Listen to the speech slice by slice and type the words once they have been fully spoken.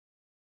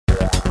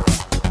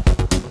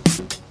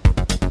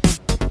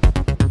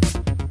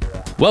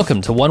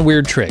Welcome to One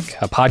Weird Trick,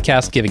 a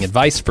podcast giving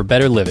advice for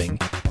better living.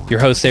 Your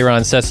hosts, Aaron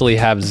and Cecily,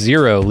 have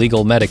zero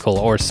legal, medical,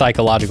 or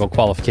psychological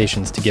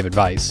qualifications to give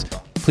advice.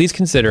 Please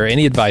consider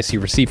any advice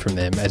you receive from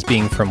them as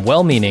being from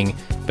well-meaning,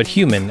 but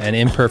human and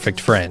imperfect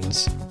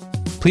friends.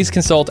 Please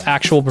consult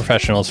actual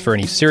professionals for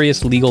any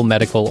serious legal,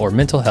 medical, or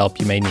mental help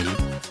you may need.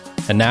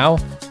 And now,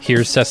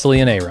 here's Cecily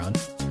and Aaron.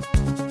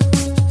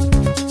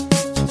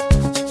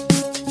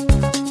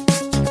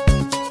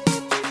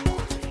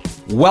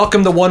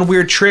 Welcome to One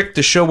Weird Trick,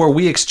 the show where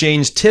we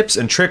exchange tips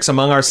and tricks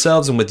among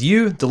ourselves and with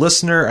you, the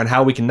listener, on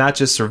how we can not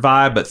just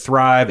survive but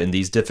thrive in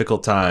these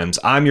difficult times.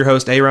 I'm your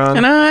host, Aaron.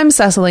 And I'm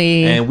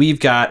Cecily. And we've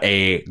got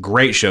a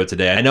great show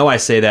today. I know I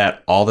say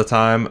that all the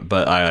time,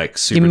 but I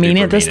super mean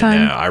it this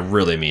time? now. I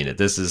really mean it.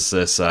 This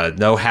is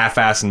no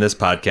half-ass in this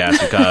podcast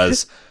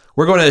because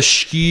we're going to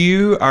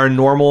eschew our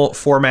normal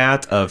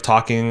format of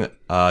talking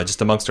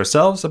just amongst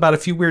ourselves about a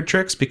few weird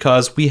tricks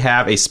because we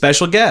have a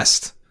special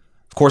guest.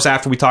 Of course,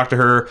 after we talk to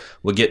her,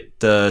 we'll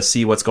get to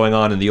see what's going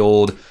on in the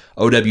old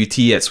OWT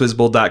at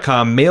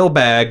Swizzbold.com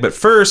mailbag. But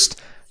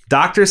first,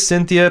 Dr.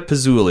 Cynthia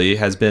Pezzulli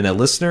has been a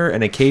listener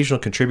and occasional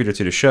contributor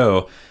to the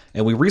show.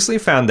 And we recently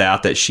found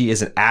out that she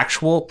is an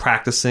actual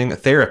practicing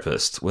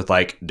therapist with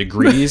like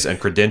degrees and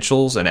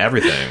credentials and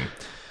everything.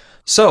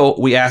 So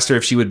we asked her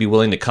if she would be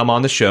willing to come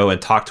on the show and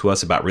talk to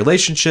us about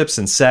relationships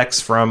and sex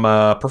from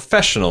a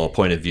professional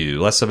point of view,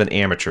 less of an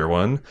amateur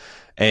one.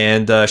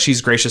 And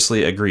she's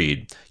graciously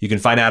agreed. You can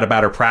find out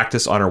about her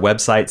practice on her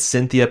website,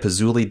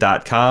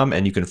 CynthiaPezzulli.com,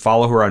 and you can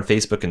follow her on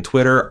Facebook and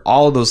Twitter.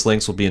 All of those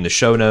links will be in the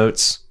show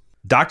notes.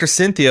 Dr.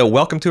 Cynthia,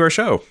 welcome to our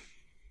show.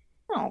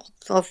 Oh,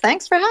 well,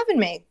 thanks for having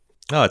me.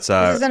 Oh, it's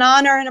this is an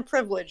honor and a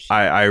privilege.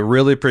 I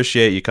really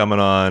appreciate you coming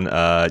on.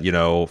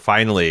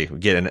 Finally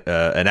get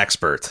an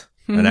expert,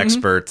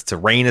 to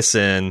rein us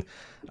in.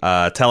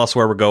 Tell us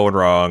where we're going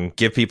wrong.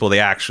 Give people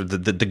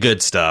the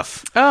good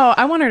stuff. Oh,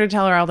 I want her to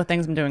tell her all the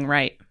things I'm doing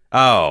right.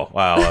 Oh,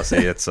 well, I see.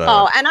 It's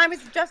Oh, and I was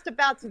just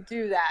about to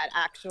do that,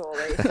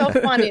 actually. It's so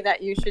funny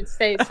that you should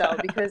say so,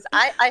 because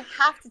I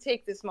have to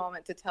take this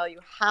moment to tell you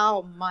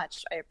how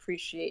much I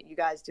appreciate you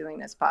guys doing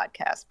this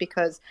podcast,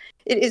 because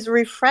it is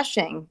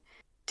refreshing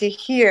to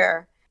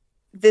hear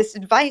this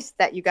advice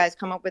that you guys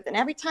come up with. And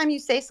every time you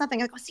say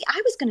something, I go, see,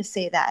 I was going to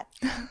say that.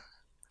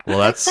 Well,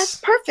 that's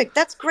perfect.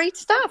 That's great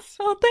stuff.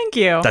 Oh, thank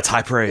you. That's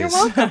high praise. You're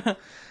welcome.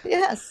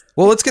 Yes.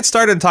 Well, let's get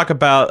started and talk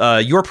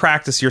about your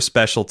practice, your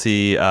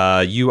specialty.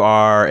 You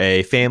are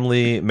a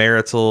family,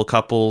 marital,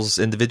 couples,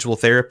 individual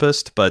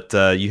therapist, but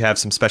you have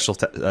some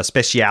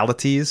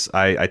specialities.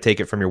 I take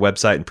it from your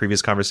website and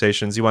previous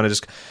conversations. You want to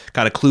just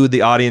kind of clue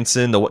the audience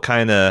in to what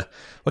kind of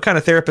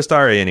therapist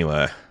are you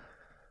anyway?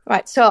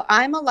 Right. So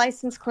I'm a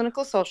licensed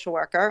clinical social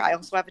worker. I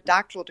also have a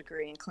doctoral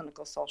degree in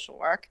clinical social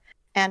work.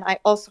 And I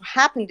also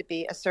happen to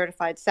be a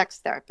certified sex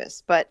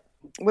therapist. But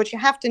what you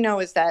have to know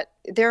is that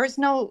there is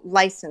no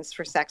license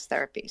for sex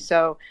therapy.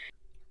 So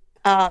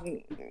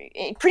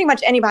pretty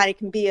much anybody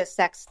can be a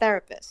sex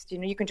therapist. You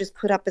know, you can just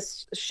put up a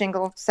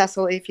shingle,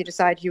 Cecily, if you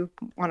decide you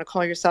want to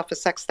call yourself a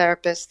sex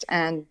therapist,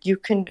 and you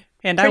can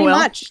pretty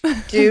much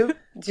do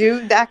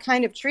that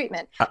kind of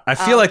treatment. I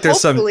feel like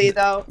there's some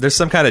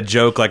kind of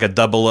joke, like a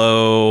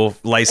 00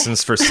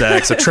 license for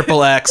sex, a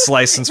XXX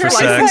license for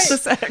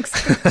sex.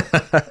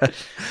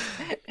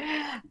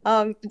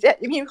 I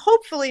mean,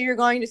 hopefully you're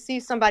going to see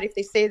somebody, if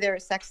they say they're a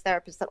sex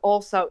therapist, that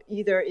also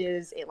either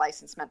is a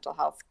licensed mental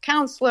health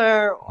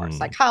counselor or a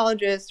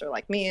psychologist, or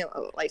like me, a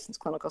licensed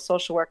clinical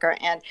social worker.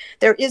 And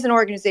there is an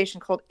organization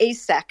called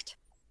AASECT,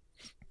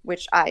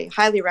 which I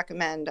highly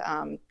recommend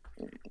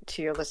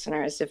to your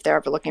listeners if they're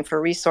ever looking for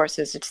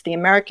resources. It's the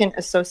American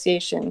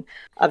Association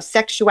of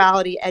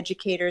Sexuality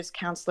Educators,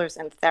 Counselors,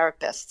 and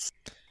Therapists.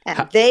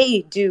 And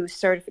they do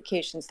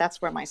certifications.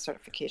 That's where my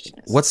certification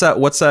is. What's that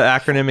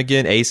acronym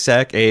again?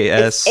 AASECT?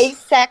 It's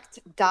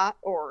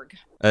AASECT.org.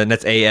 And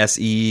that's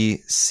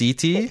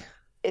ASECT?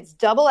 It's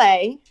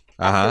AA.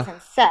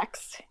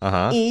 Sex.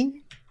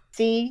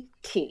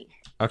 ECT.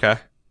 Okay.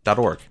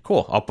 .org.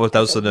 Cool. I'll put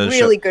those in the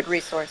really good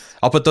resource.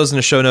 I'll put those in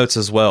the show notes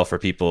as well for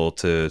people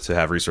to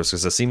have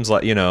resources. It seems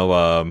like,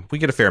 we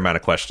get a fair amount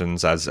of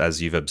questions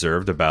as you've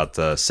observed about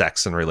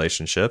sex and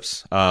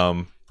relationships.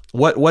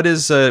 What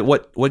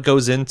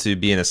goes into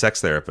being a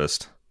sex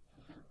therapist?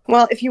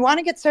 Well, if you want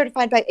to get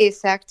certified by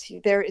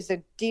AASECT, there is a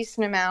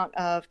decent amount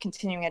of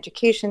continuing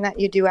education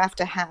that you do have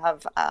to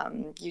have.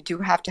 You do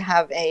have to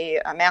have a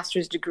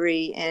master's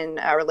degree in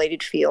a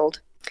related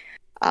field.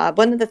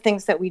 One of the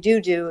things that we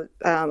do,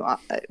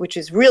 which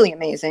is really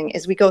amazing,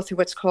 is we go through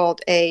what's called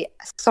a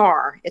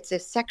SAR. It's a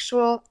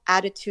sexual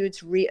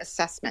attitudes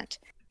reassessment.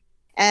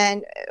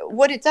 And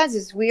what it does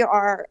is we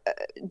are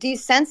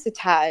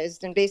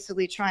desensitized and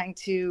basically trying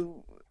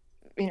to,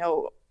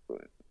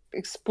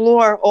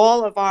 explore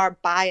all of our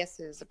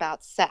biases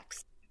about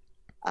sex,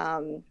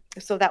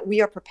 so that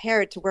we are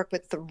prepared to work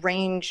with the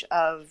range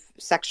of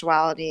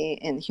sexuality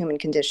in the human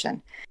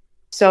condition.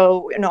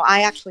 So,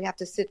 I actually have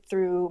to sit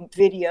through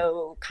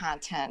video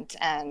content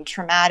and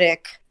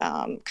traumatic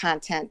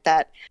content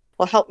that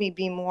will help me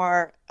be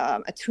more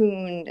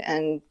attuned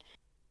and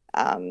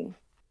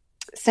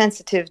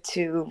sensitive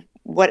to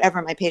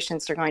whatever my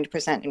patients are going to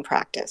present in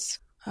practice.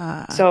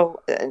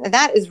 So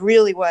that is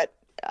really what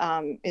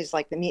is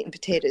like the meat and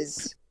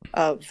potatoes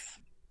of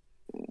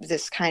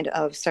this kind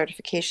of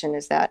certification,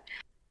 is that,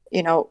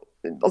 you know,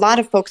 a lot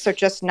of folks are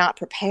just not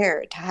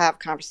prepared to have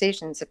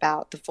conversations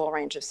about the full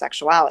range of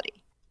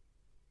sexuality.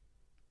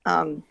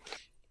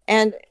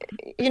 And,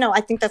 you know,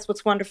 I think that's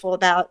what's wonderful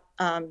about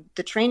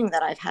the training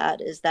that I've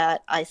had, is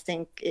that I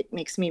think it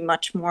makes me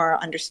much more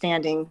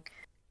understanding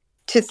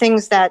to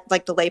things that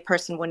like the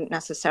layperson wouldn't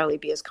necessarily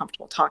be as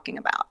comfortable talking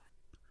about.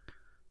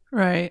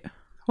 Right.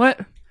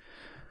 What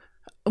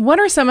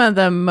are some of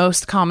the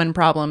most common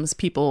problems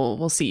people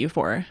will see you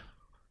for?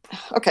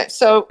 Okay,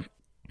 so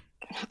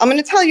I'm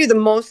going to tell you the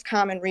most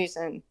common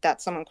reason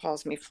that someone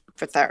calls me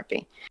for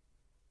therapy.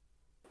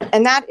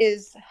 And that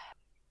is,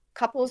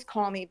 couples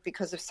call me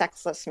because of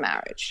sexless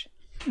marriage.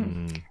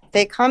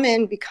 They come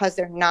in because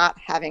they're not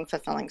having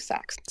fulfilling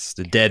sex. It's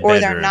the dead or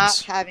bedrooms. They're not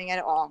having it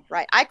at all.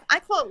 Right. I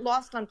call it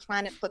lost on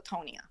planet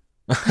Platonia.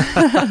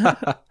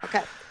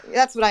 Okay,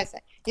 that's what I say.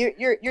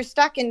 You're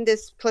stuck in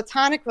this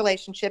platonic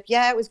relationship.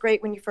 Yeah, it was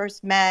great when you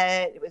first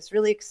met. It was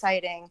really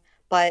exciting.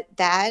 But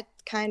that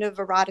kind of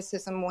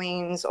eroticism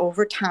wanes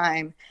over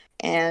time.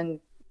 And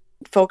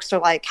folks are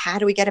like, how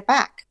do we get it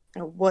back?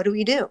 You know, what do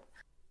we do?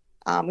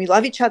 We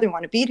love each other, we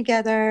want to be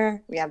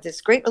together. We have this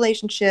great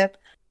relationship,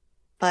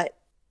 but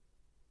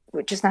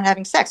we're just not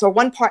having sex. Or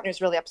one partner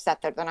is really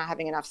upset that they're not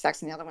having enough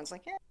sex, and the other one's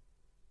like,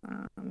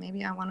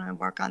 maybe I want to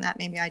work on that.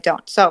 Maybe I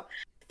don't. So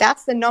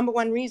that's the number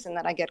one reason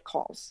that I get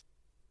calls.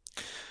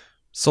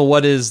 So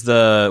what do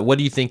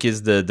you think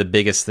is the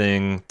biggest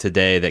thing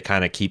today that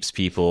kind of keeps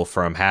people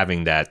from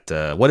having that,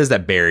 what is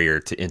that barrier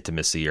to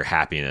intimacy or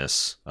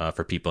happiness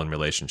for people in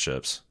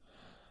relationships?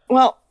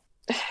 Well,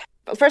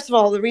 first of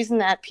all, the reason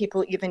that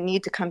people even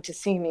need to come to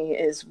see me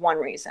is one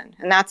reason,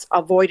 and that's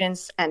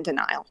avoidance and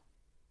denial.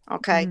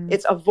 Okay.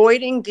 It's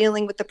avoiding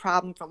dealing with the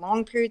problem for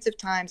long periods of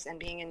times and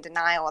being in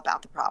denial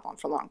about the problem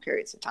for long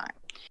periods of time.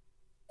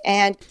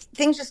 And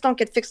things just don't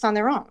get fixed on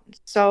their own.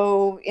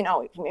 So, you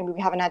know, maybe we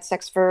haven't had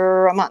sex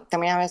for a month, then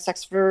we haven't had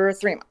sex for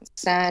 3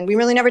 months, and we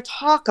really never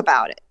talk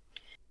about it.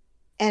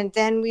 And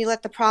then we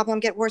let the problem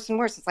get worse and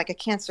worse. It's like a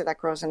cancer that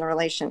grows in the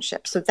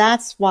relationship. So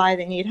that's why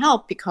they need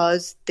help,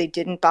 because they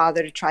didn't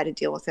bother to try to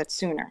deal with it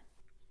sooner.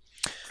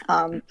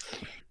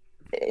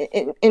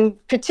 In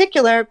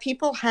particular,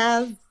 people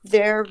have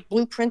their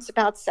blueprints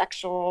about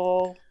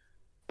sexual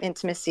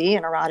intimacy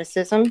and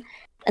eroticism,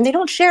 and they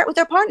don't share it with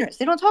their partners.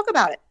 They don't talk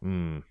about it.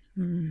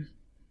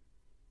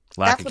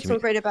 That's what's so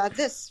great about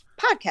this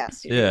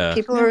podcast. Yeah.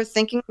 People are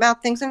thinking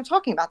about things and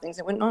talking about things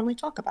they wouldn't normally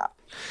talk about.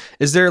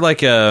 Is there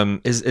like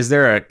is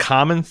there a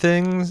common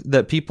thing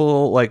that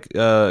people like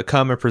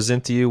come and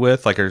present to you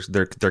with? Like, are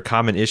there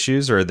common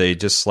issues, or are they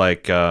just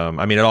like I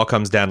mean, it all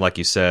comes down, like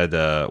you said,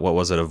 what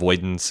was it,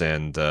 avoidance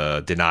and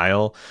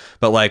denial?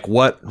 But like,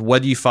 what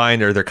do you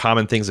find are there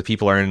common things that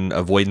people are in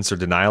avoidance or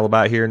denial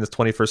about here in this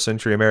 21st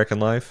century American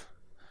life?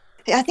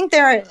 I think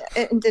they're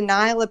in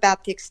denial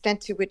about the extent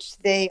to which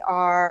they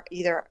are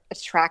either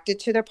attracted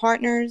to their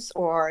partners,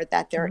 or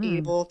that they're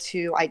able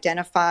to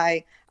identify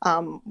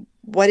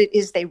what it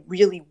is they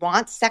really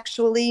want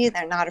sexually.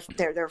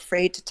 They're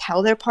afraid to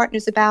tell their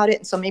partners about it.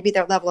 And so maybe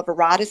their level of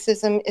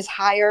eroticism is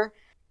higher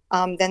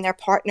than their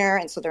partner.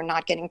 And so they're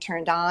not getting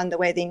turned on the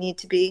way they need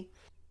to be.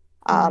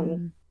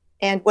 And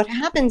what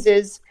happens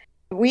is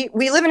we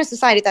live in a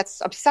society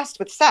that's obsessed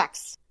with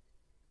sex,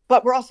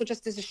 but we're also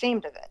just as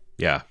ashamed of it.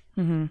 Yeah.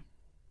 Mm-hmm.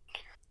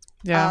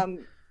 Yeah.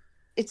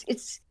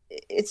 It's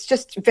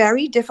just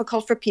very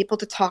difficult for people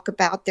to talk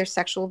about their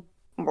sexual,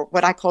 or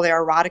what I call their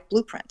erotic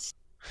blueprints.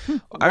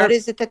 What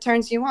is it that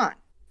turns you on?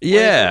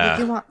 Yeah. What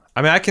do you want?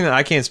 I mean,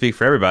 I can't speak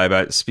for everybody,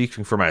 but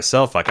speaking for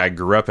myself, like I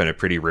grew up in a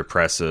pretty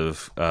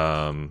repressive,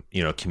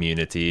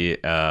 community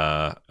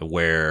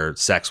where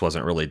sex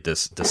wasn't really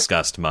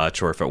discussed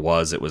much, or if it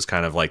was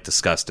kind of like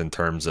discussed in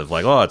terms of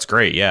like, oh, it's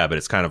great, yeah, but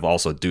it's kind of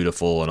also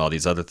dutiful and all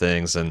these other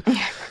things and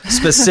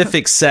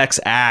specific sex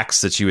acts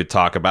that you would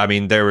talk about. I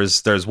mean,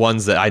 there's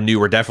ones that I knew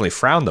were definitely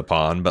frowned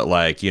upon, but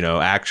like,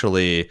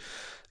 actually,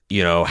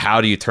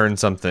 how do you turn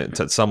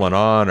someone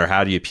on, or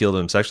how do you appeal to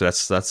them sexually?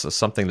 That's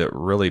something that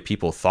really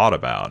people thought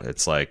about.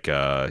 It's like,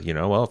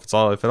 well,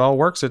 if it all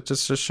works, it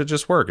should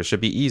just work. It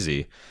should be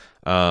easy.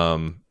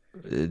 And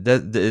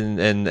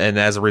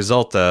as a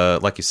result,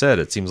 like you said,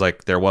 it seems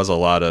like there was a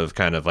lot of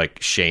kind of like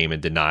shame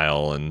and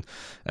denial and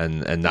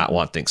not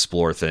wanting to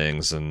explore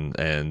things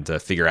and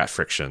figure out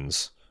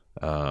frictions.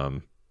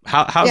 How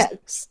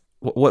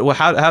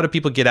do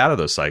people get out of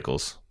those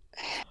cycles?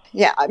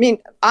 Yeah, I mean,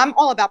 I'm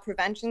all about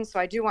prevention, so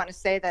I do want to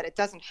say that it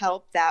doesn't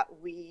help that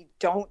we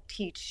don't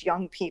teach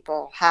young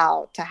people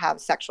how to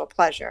have sexual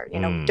pleasure. We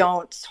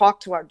don't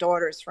talk to our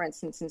daughters, for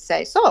instance, and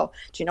say, so,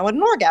 do you know what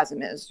an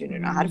orgasm is? Do you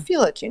know how to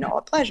feel it? Do you know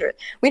what pleasure is?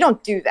 We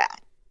don't do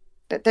that.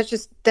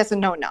 That's a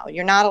no-no.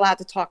 You're not allowed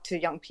to talk to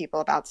young people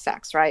about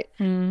sex, right?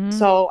 Mm-hmm.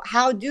 So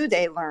how do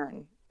they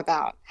learn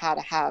about how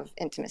to have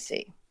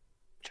intimacy?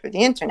 Through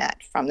the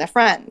internet, from their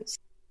friends.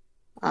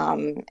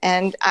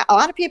 And a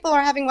lot of people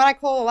are having what I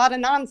call a lot of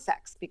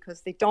non-sex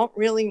because they don't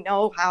really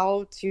know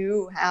how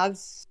to have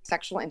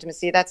sexual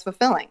intimacy that's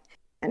fulfilling.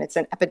 And it's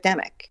an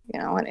epidemic,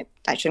 and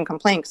I shouldn't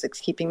complain because it's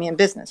keeping me in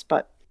business.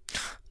 But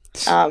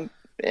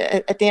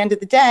at the end of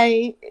the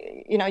day,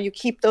 you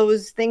keep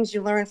those things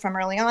you learn from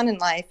early on in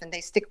life and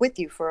they stick with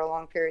you for a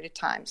long period of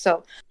time.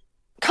 So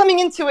coming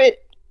into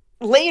it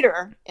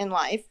later in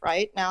life,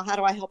 right now, how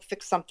do I help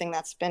fix something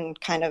that's been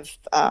kind of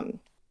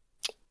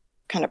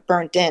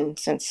burnt in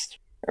since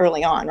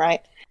early on,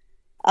 right?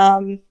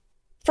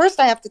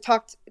 First, I have to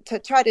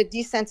try to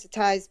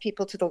desensitize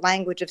people to the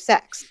language of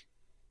sex.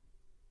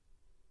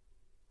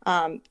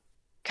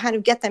 Kind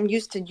of get them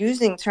used to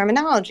using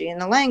terminology in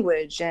the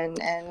language and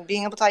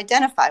being able to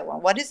identify,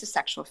 well, what is a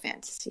sexual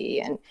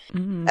fantasy? And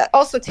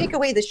also take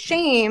away the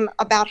shame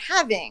about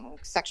having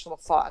sexual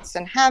thoughts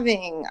and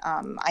having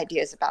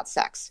ideas about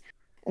sex.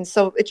 And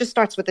so it just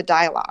starts with a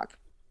dialogue.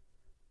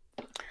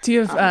 Do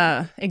you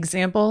have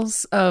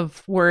examples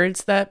of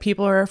words that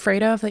people are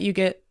afraid of that you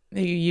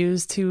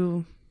use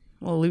to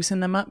loosen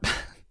them up?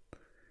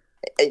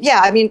 Yeah,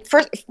 I mean,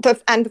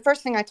 the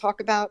first thing I talk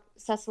about,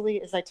 Cecily,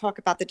 is I talk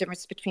about the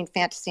difference between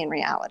fantasy and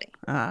reality.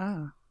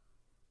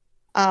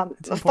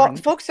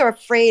 Folks are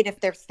afraid if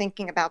they're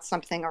thinking about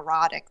something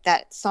erotic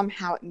that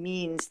somehow it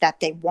means that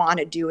they want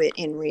to do it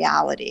in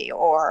reality,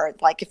 or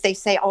like if they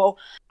say, "Oh,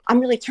 I'm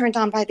really turned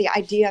on by the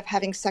idea of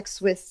having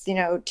sex with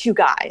two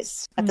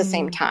guys at the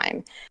same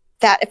time."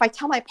 That if I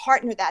tell my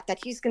partner that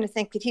he's going to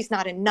think that he's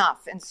not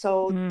enough, and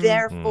so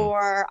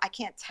therefore I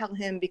can't tell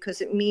him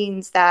because it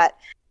means that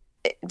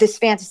this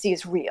fantasy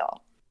is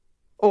real,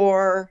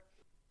 or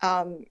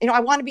I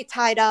want to be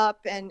tied up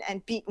and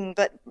beaten,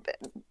 but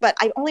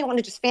I only want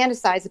to just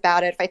fantasize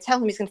about it. If I tell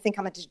him, he's going to think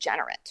I'm a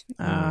degenerate.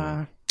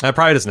 That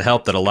probably doesn't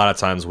help that a lot of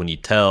times when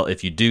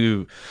if you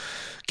do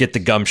get the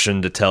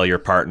gumption to tell your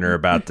partner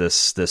about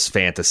this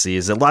fantasy,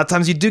 is a lot of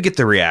times you do get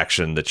the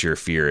reaction that you're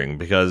fearing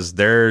because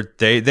they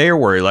are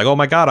worried, like, oh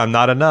my God, I'm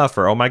not enough,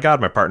 or oh my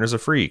God, my partner's a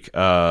freak.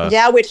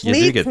 Which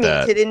leads me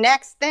to the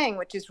next thing,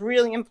 which is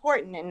really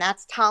important, and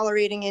that's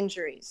tolerating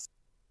injuries.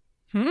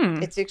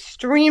 It's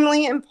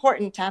extremely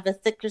important to have a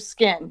thicker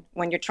skin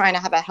when you're trying to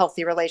have a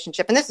healthy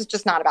relationship. And this is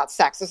just not about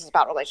sex. This is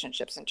about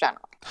relationships in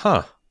general.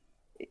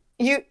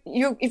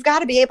 You've got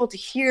to be able to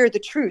hear the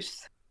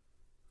truth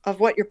of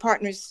what your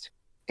partner's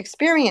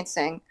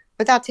experiencing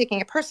without taking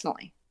it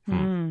personally.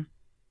 And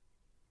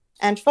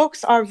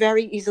folks are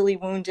very easily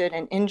wounded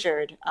and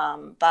injured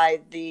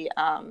by the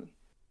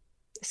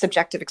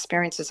subjective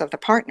experiences of the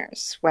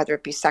partners, whether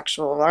it be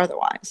sexual or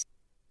otherwise.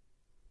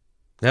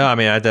 No, I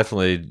mean, I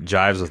definitely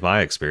jives with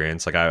my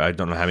experience. Like, I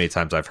don't know how many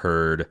times I've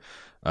heard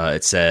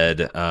it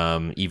said,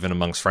 even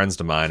amongst friends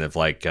of mine, of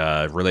like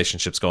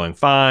relationships going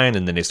fine,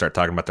 and then they start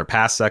talking about their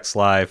past sex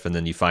life, and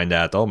then you find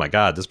out, oh my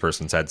God, this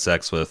person's had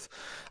sex with,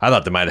 I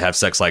thought they might have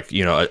sex like,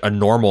 a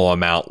normal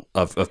amount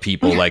of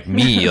people like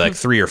me, like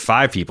 3 or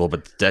 5 people,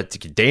 but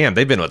damn,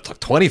 they've been with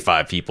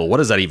 25 people. What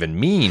does that even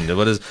mean?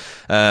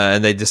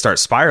 And they just start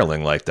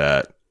spiraling like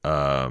that.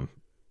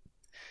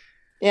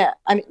 Yeah,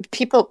 I mean,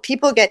 people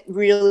get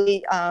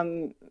really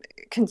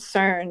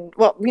concerned.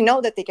 Well, we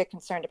know that they get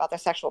concerned about their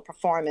sexual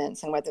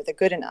performance and whether they're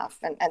good enough.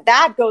 And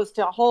that goes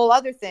to a whole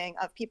other thing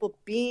of people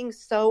being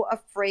so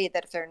afraid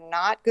that if they're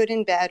not good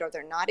in bed or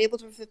they're not able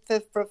to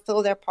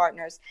fulfill their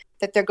partners,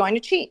 that they're going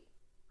to cheat.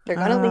 They're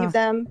going to leave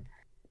them.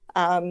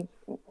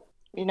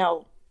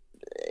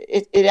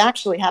 It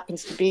actually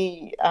happens to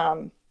be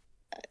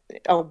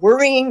a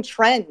worrying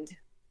trend,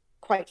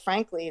 quite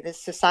frankly,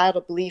 this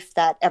societal belief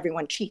that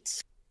everyone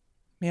cheats.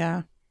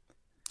 Yeah.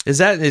 Is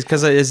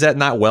that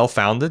not well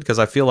founded? Because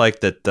I feel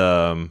like that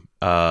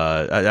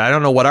I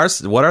don't know what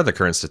are the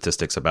current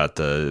statistics about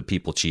the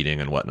people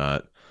cheating and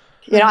whatnot.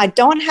 I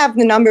don't have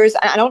the numbers.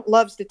 I don't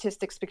love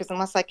statistics because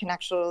unless I can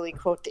actually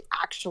quote the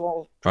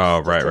actual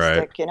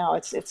statistic,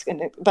 it's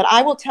gonna. But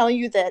I will tell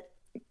you that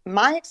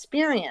my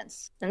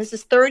experience, and this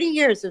is 30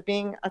 years of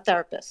being a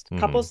therapist,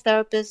 couples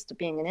therapist,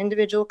 being an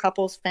individual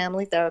couples,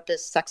 family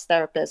therapist, sex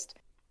therapist.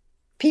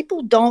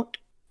 People don't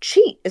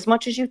cheat as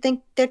much as you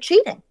think they're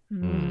cheating.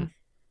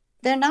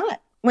 They're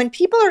not. When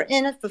people are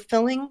in a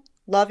fulfilling,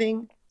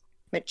 loving,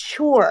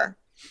 mature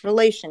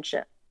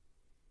relationship,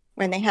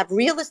 when they have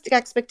realistic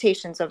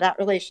expectations of that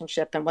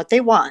relationship and what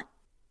they want,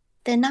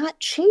 they're not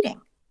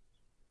cheating.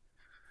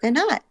 They're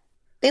not.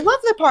 They love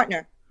their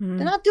partner.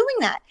 They're not doing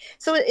that.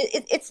 So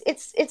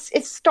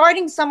it's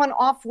starting someone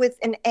off with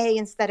an A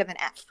instead of an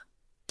F.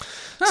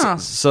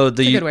 So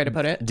that's a good way to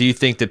put it. Do you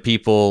think that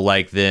people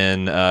like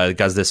then,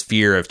 because this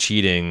fear of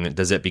cheating,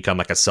 does it become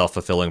like a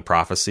self-fulfilling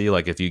prophecy?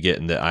 Like if you get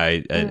in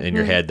in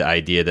your head the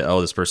idea that, oh,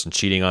 this person's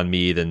cheating on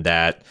me, then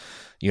that,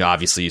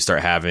 obviously you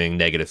start having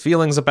negative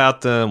feelings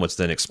about them, which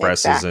then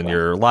expresses in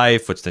your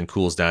life, which then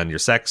cools down your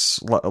sex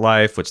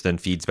life, which then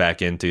feeds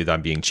back into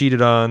I'm being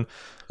cheated on.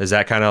 Is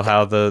that kind of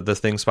how the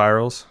thing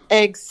spirals?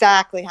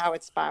 Exactly how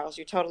it spirals.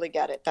 You totally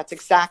get it. That's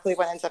exactly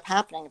what ends up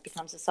happening. It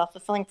becomes a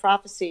self-fulfilling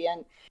prophecy,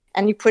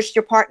 and you push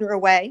your partner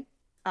away,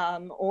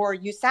 or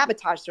you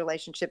sabotage the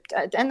relationship.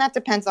 And that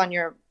depends on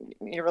your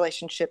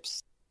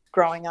relationship's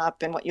growing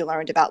up and what you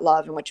learned about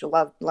love and what you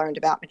learned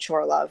about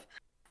mature love.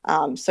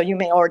 So you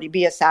may already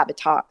be a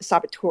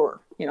saboteur,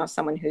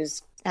 someone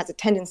who's has a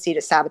tendency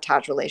to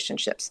sabotage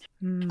relationships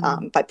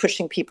by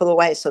pushing people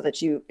away so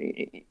that you're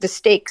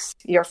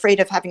afraid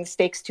of having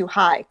stakes too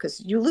high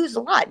because you lose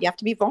a lot. You have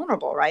to be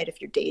vulnerable, right? If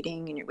you're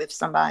dating and you're with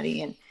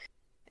somebody and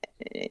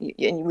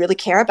you really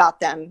care about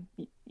them,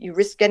 you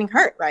risk getting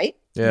hurt, right?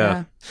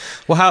 Yeah.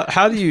 Well,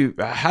 how do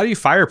you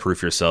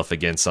fireproof yourself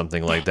against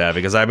something like that?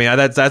 Because I mean,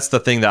 that's the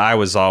thing that I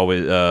was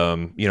always,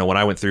 when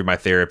I went through my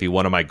therapy,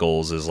 one of my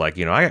goals is like,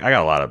 I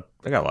got a lot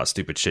of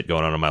stupid shit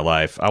going on in my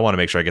life. I want to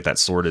make sure I get that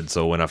sorted.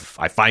 So when I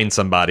find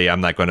somebody, I'm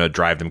not going to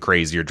drive them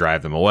crazy or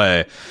drive them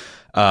away.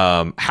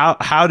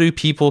 How do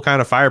people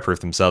kind of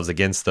fireproof themselves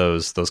against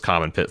those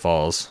common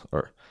pitfalls?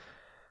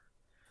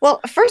 Well,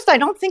 first, I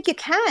don't think you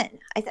can.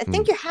 I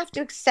think you have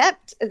to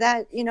accept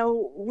that,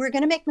 we're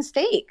going to make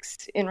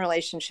mistakes in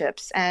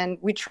relationships and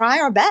we try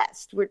our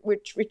best.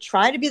 We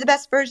try to be the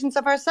best versions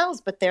of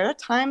ourselves. But there are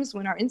times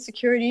when our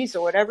insecurities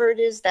or whatever it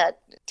is that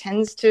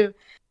tends to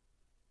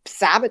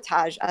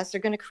sabotage us are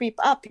going to creep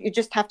up. You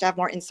just have to have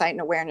more insight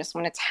and awareness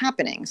when it's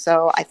happening.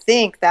 So I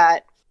think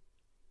that,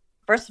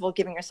 first of all,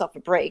 giving yourself a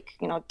break.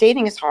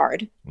 Dating is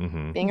hard.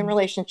 Mm-hmm. Being in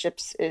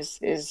relationships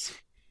is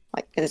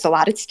like there's a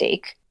lot at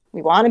stake.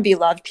 We want to be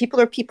loved.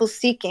 People are people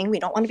seeking. We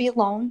don't want to be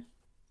alone.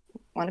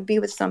 We want to be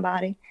with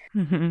somebody.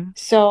 Mm-hmm.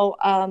 So,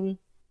 and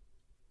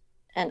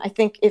I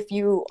think if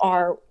you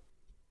are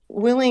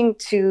willing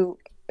to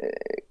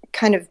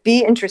kind of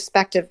be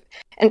introspective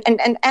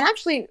and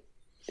actually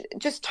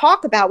just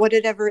talk about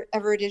whatever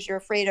it is you're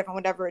afraid of and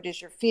whatever it is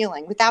you're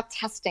feeling without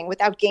testing,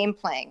 without game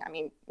playing. I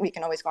mean, we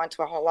can always go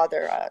into a whole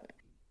other,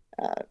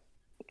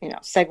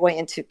 segue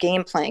into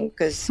game playing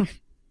because,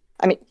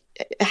 I mean,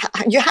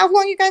 how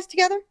long are you guys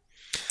together?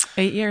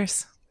 8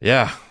 years.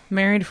 Yeah.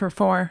 Married for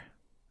 4.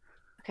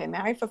 Okay,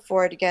 married for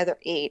 4, together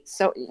 8.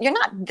 So you're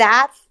not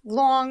that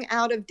long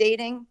out of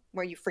dating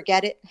where you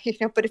forget it,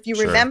 but if you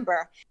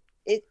remember,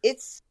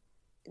 it's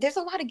there's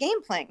a lot of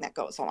game playing that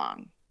goes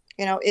along.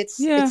 It's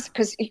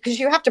because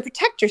you have to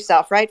protect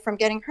yourself, right, from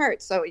getting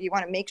hurt. So you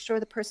want to make sure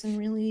the person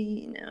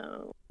really,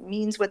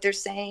 means what they're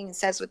saying and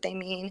says what they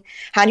mean.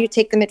 How do you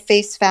take them at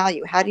face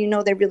value? How do you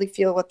know they really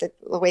feel what the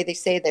way they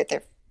say that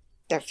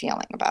they're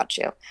feeling about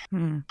you?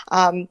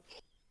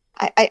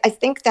 I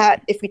think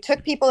that if we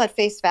took people at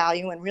face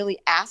value and really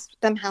asked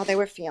them how they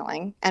were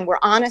feeling and were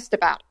honest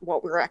about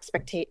what we were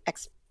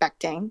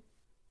expecting,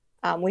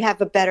 we have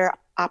a better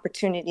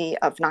opportunity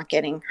of not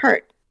getting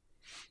hurt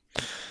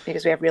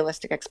because we have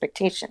realistic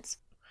expectations.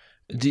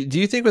 Do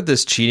you think with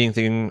this cheating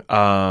thing,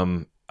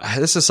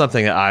 this is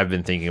something that I've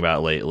been thinking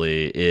about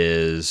lately,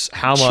 is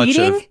how much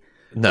of...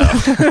 No.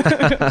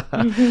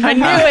 I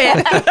knew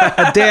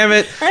it. Damn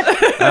it.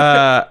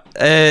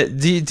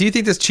 Do you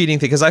think this cheating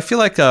thing, because I feel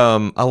like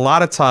a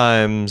lot of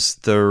times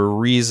the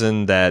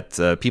reason that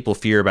people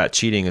fear about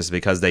cheating is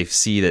because they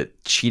see that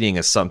cheating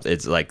is something,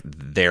 it's like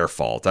their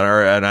fault.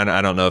 And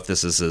I don't know if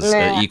this is as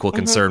equal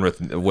concern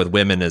with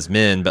women as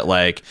men, but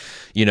like,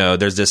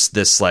 there's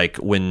this like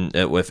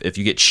if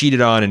you get cheated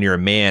on and you're a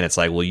man, it's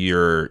like, well,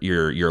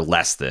 you're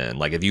less than.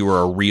 Like if you were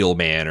a real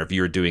man or if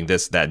you were doing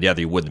this, that, and the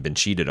other, you wouldn't have been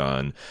cheated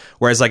on.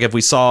 Whereas like if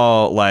we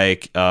saw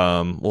like,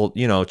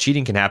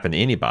 cheating can happen to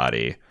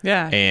anybody.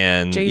 Yeah.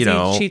 And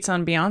Jay-Z cheats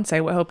on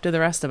Beyonce. What hope do the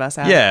rest of us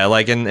have? Yeah,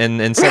 like and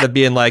instead of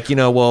being like,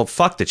 well,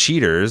 fuck the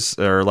cheaters,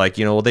 or like,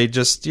 they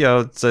just,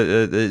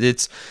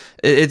 it's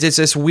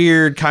this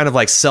weird kind of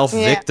like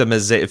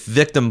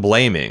victim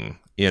blaming,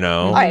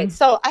 All right,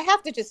 so I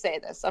have to just say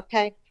this,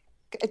 okay?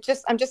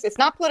 It's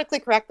not politically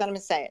correct, but I'm going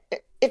to say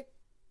it.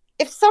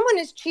 If someone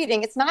is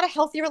cheating, it's not a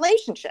healthy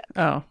relationship.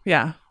 Oh,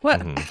 yeah.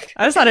 What? Mm-hmm.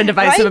 That's not a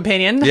divisive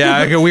opinion.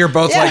 Yeah, we were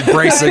both like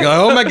bracing. Like,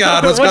 oh my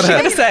God, what's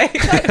going to say?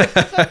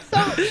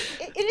 So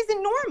it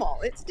isn't normal.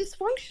 It's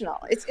dysfunctional.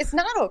 It's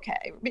not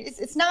okay.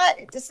 It's not.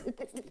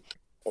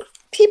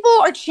 People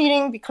are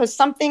cheating because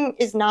something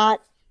is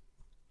not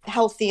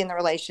healthy in the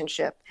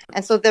relationship,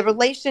 and so the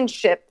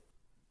relationship.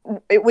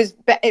 It was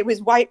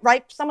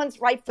ripe. Someone's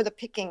ripe for the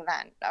picking.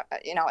 Then,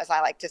 as I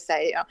like to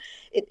say,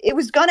 it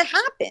was going to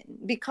happen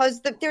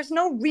because there's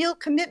no real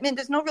commitment.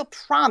 There's no real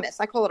promise.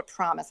 I call it a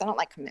promise. I don't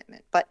like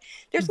commitment, but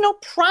there's no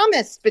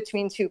promise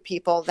between two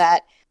people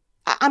that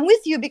I'm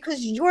with you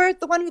because you're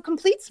the one who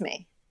completes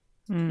me.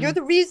 You're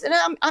the reason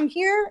I'm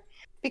here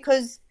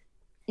because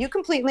you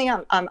complete me.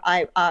 I'm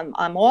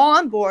all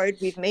on board.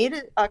 We've made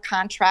a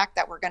contract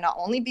that we're going to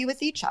only be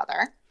with each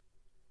other,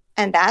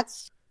 and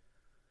that's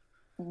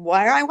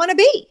where I want to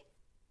be.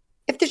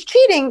 If there's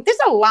cheating, there's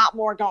a lot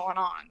more going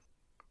on.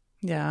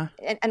 Yeah.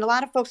 And a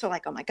lot of folks are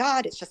like, oh my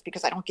God, it's just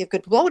because I don't give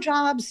good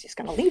blowjobs, he's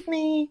going to leave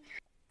me.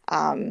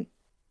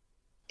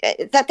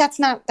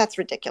 That's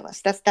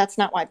ridiculous. That's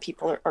not why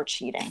people are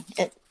cheating.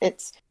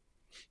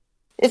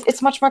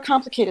 It's much more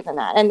complicated than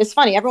that. And it's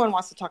funny, everyone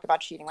wants to talk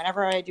about cheating.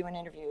 Whenever I do an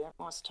interview, everyone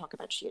wants to talk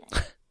about cheating.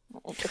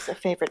 It's a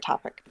favorite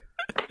topic.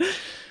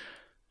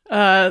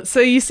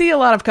 So you see a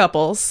lot of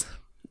couples.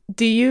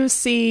 Do you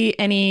see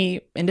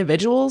any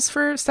individuals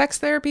for sex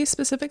therapy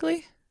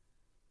specifically?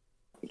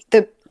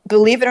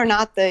 believe it or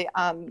not,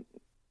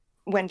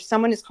 when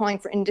someone is calling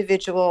for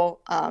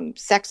individual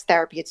sex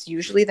therapy, it's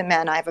usually the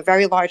men. I have a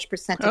very large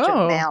percentage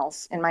of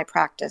males in my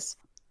practice.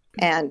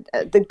 And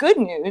the good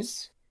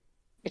news,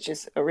 which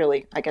is a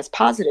really, I guess,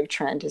 positive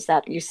trend, is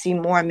that you see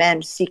more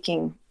men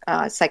seeking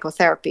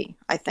psychotherapy,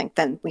 I think,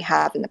 than we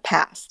have in the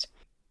past.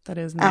 That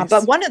is nice.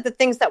 But one of the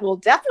things that will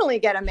definitely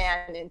get a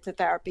man into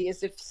therapy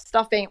is if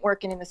stuff ain't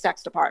working in the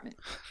sex department.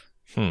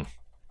 I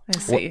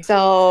see.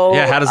 So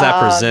yeah, how does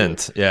that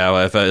present?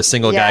 Yeah, if a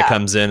single guy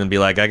comes in and be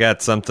like, I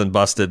got something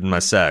busted in my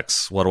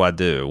sex, what do I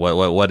do?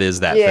 What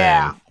is that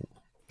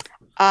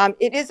thing?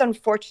 It is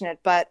unfortunate,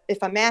 but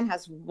if a man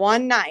has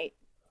one night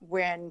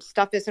when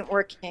stuff isn't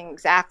working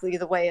exactly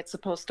the way it's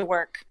supposed to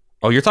work.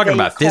 Oh, you're talking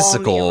about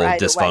physical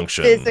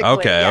dysfunction.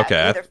 Okay.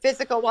 Either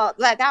physical, well,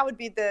 that would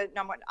be the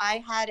number one.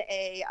 I had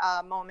a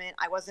moment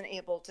I wasn't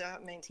able to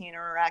maintain an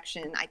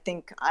erection. I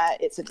think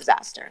it's a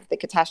disaster. They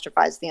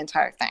catastrophized the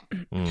entire thing.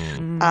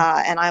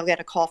 And I'll get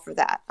a call for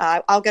that.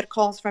 I'll get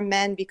calls from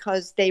men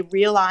because they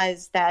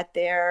realize that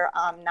they're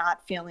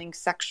not feeling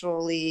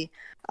sexually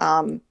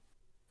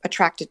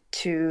attracted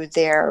to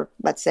their,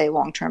 let's say,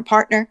 long-term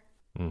partner.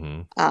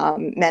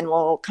 Men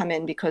will come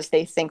in because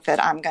they think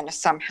that I'm going to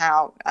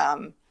somehow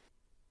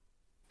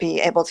be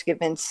able to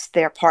convince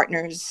their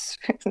partners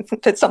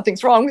that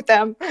something's wrong with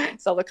them.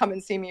 So they'll come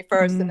and see me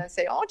first and then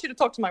say, I want you to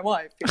talk to my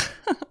wife.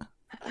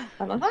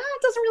 I'm like,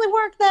 it doesn't really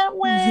work that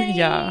way.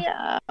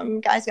 Yeah.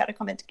 Guys got to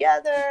come in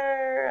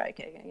together.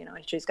 Okay,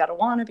 she's got to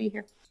want to be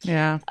here.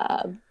 Yeah.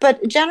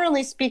 But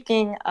generally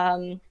speaking,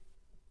 I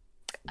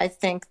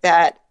think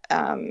that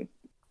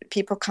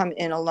people come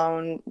in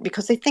alone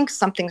because they think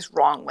something's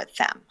wrong with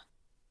them.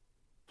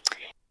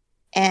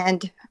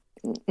 And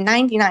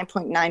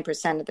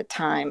 99.9% of the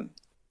time,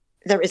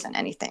 there isn't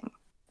anything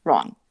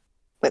wrong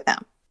with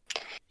them.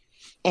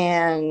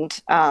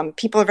 And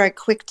people are very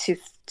quick to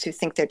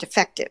think they're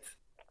defective.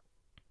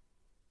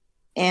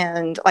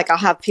 And like I'll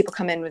have people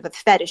come in with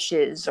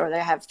fetishes, or they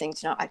have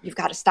things, you've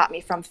got to stop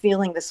me from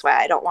feeling this way.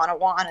 I don't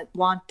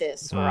want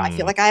this. Or I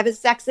feel like I have a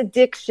sex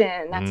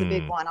addiction. That's a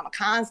big one. I'm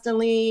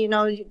constantly,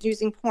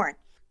 using porn.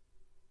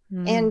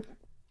 And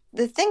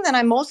the thing that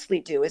I mostly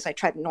do is I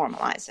try to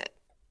normalize it.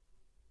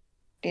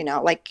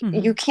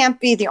 You can't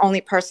be the only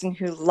person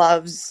who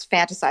loves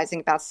fantasizing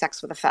about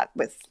sex with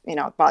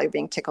while you're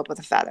being tickled with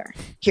a feather.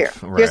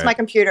 Here's my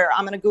computer.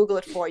 I'm going to Google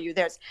it for you.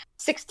 There's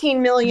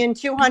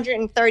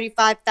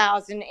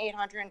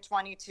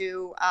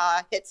 16,235,822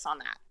 hits on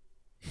that.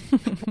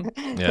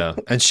 Yeah.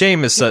 And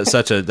shame is that's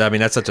such a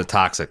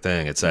toxic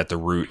thing. It's at the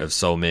root of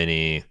so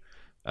many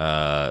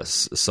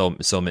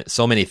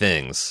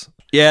things.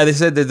 Yeah, they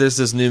said that there's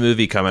this new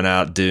movie coming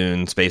out,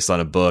 Dune, it's based on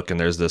a book, and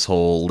there's this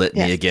whole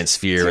litany against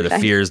fear, where the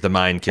fear is the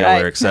mind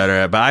killer,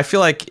 etc. But I feel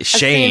like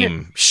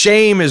shame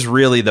is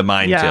really the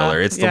mind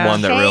killer. It's the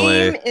one that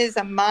really... Shame is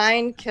a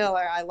mind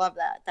killer. I love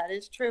that. That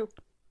is true.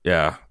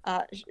 Yeah.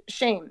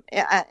 Shame.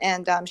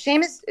 And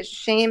shame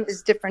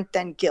is different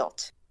than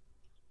guilt.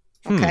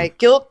 Okay?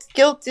 Guilt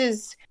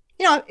is...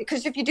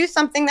 because if you do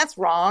something that's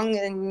wrong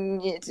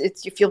and you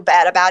feel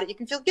bad about it, you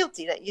can feel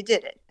guilty that you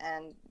did it.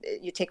 And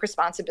you take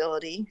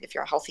responsibility if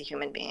you're a healthy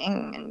human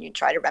being, and you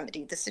try to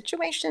remedy the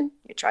situation.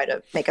 You try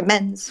to make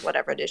amends,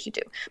 whatever it is you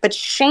do. But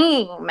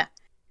shame,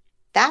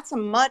 that's a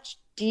much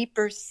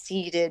deeper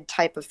seated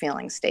type of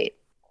feeling state.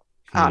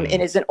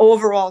 It is an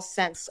overall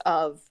sense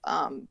of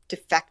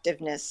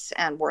defectiveness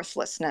and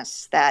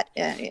worthlessness that,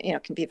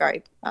 can be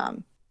very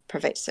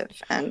pervasive.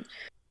 And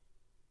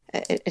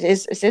it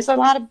is a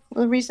lot of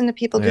the reason that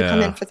people do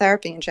come in for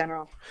therapy in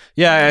general.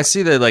 Yeah, I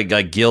see that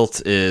like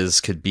guilt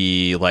could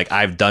be like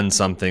I've done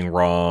something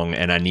wrong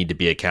and I need to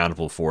be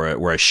accountable for it,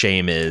 whereas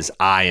shame is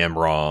I am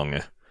wrong.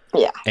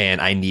 Yeah.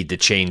 And I need to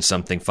change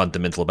something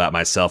fundamental about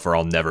myself or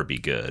I'll never be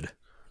good.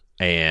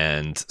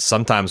 And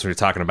sometimes when you're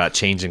talking about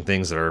changing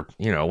things that are,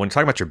 when you're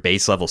talking about your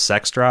base level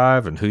sex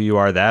drive and who you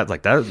are,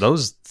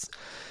 those,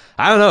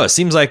 I don't know. It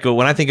seems like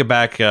when I think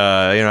back,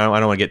 I don't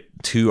want to get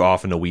too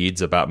off in the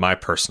weeds about my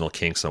personal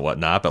kinks and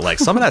whatnot, but like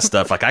some of that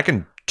stuff, like I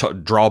can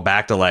draw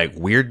back to like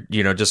weird,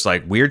 just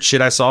like weird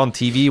shit I saw on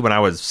TV when I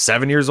was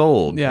 7 years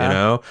old,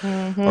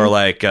 or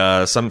like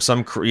some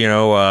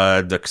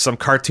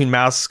cartoon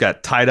mouse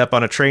got tied up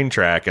on a train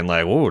track and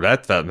like, whoa,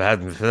 that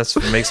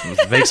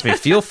makes me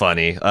feel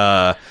funny.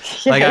 Like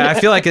I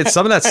feel like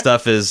some of that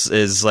stuff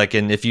is like,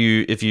 and if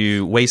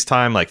you waste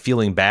time like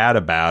feeling bad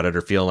about it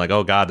or feeling like,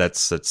 oh God,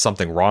 that's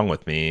something wrong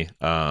with me.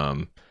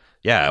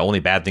 Only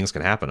bad things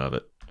can happen of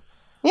it.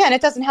 Yeah, and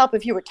it doesn't help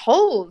if you were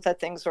told that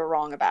things were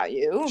wrong about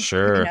you.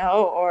 Sure.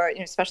 Or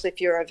especially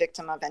if you're a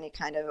victim of any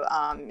kind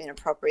of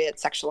inappropriate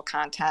sexual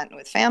content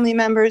with family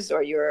members,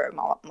 or you're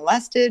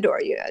molested,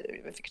 or you're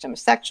a victim of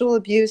sexual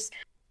abuse.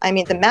 I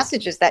mean, the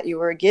messages that you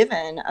were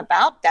given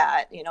about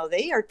that,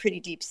 they are pretty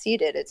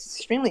deep-seated. It's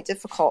extremely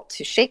difficult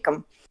to shake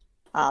them.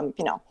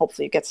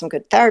 Hopefully you get some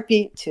good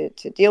therapy to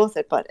deal with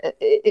it. But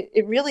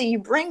it really, you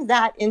bring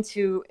that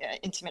into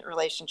intimate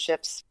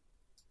relationships.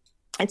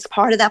 It's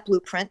part of that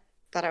blueprint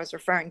that I was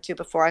referring to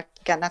before.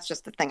 Again, that's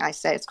just the thing I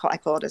say. I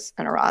call it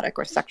an erotic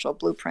or sexual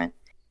blueprint.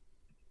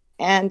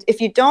 And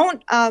if you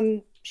don't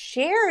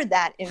share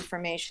that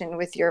information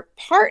with your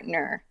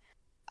partner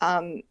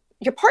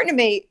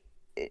may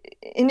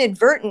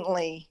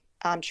inadvertently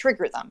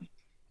trigger them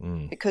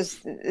because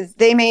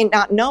they may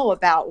not know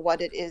about what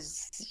it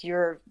is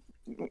you're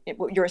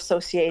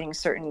associating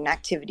certain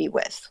activity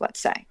with, let's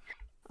say.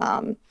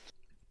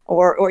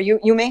 Or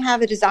you may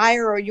have a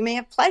desire, or you may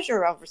have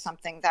pleasure over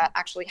something that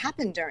actually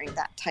happened during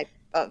that type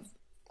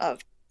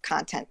of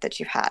content that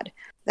you've had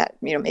that,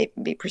 may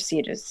be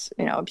perceived as,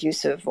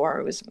 abusive, or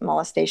it was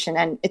molestation,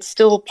 and it's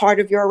still part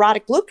of your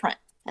erotic blueprint.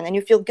 And then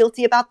you feel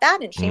guilty about that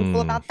and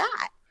shameful about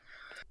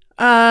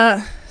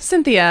that.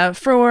 Cynthia,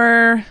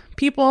 for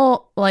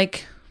people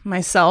like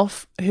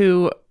myself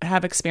who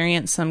have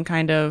experienced some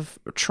kind of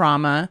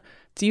trauma,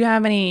 do you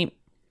have any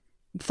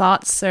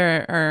thoughts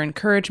or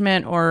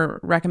encouragement or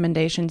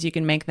recommendations you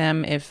can make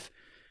them if,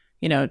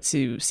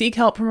 to seek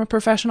help from a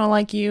professional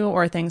like you,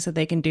 or things that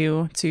they can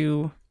do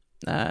to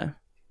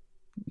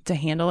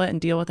handle it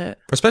and deal with it?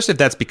 Especially if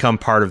that's become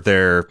part of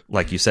their,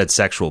 like you said,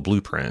 sexual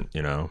blueprint,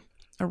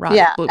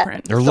 Erotic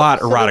blueprint. Or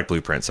erotic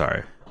blueprint,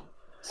 sorry.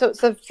 So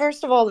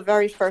first of all, the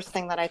very first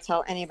thing that I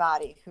tell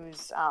anybody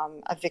who's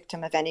a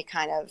victim of any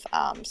kind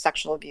of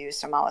sexual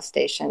abuse or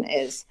molestation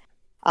is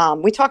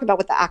we talk about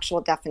what the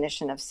actual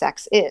definition of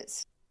sex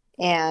is.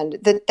 And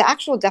the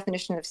actual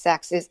definition of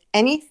sex is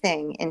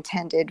anything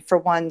intended for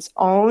one's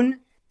own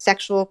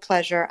sexual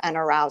pleasure and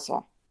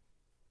arousal.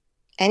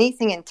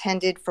 Anything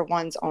intended for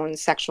one's own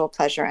sexual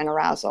pleasure and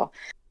arousal.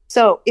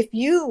 So if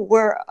you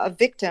were a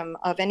victim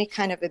of any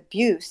kind of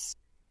abuse,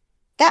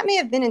 that may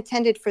have been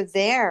intended for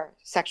their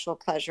sexual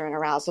pleasure and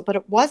arousal, but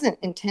it wasn't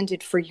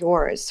intended for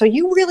yours. So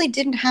you really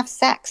didn't have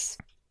sex.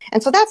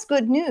 And so that's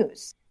good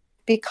news,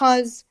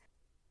 because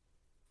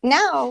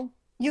now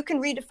you can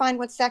redefine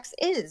what sex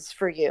is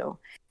for you.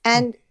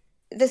 And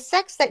the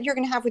sex that you're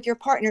going to have with your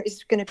partner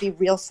is going to be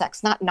real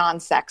sex, not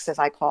non-sex, as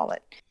I call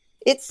it.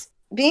 It's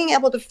being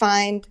able to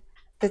find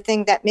the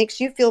thing that makes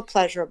you feel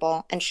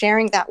pleasurable and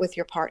sharing that with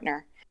your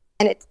partner.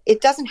 And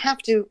it doesn't have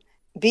to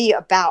be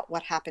about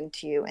what happened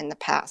to you in the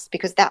past,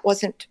 because that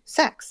wasn't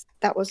sex.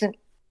 That wasn't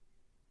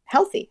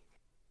healthy.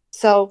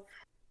 So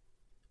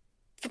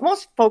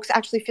most folks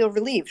actually feel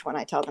relieved when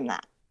I tell them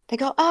that. They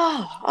go,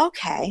 oh,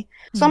 okay.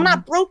 So I'm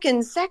not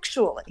broken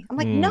sexually. I'm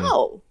like,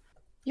 no,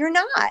 you're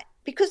not,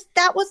 because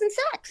that wasn't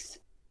sex.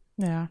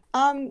 Yeah.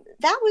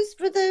 That was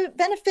for the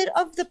benefit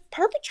of the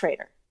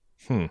perpetrator.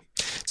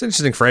 It's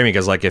interesting framing,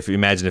 because like, if you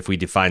imagine if we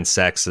define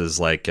sex as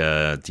like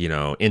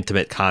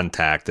intimate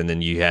contact, and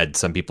then you had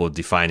some people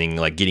defining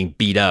like getting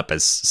beat up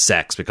as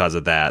sex because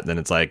of that, then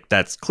it's like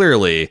that's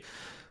clearly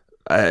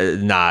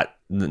not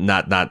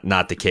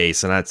the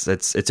case. And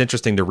it's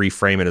interesting to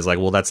reframe it as like,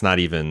 well, it's not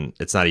even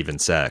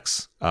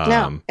sex.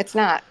 No, it's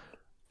not.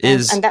 And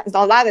that,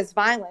 a lot of this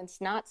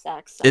violence, not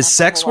sex. Is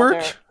sex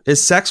work?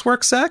 Is sex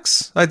work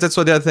sex? Like, that's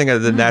what the other thing,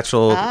 the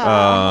natural.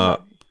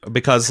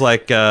 Because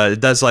like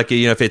it does, like,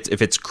 if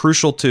it's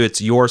crucial to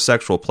your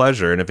sexual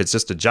pleasure, and if it's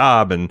just a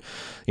job, and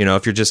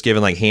if you're just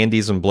giving like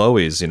handies and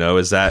blowies,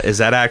 is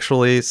that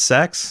actually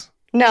sex?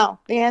 No,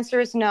 the answer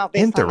is no.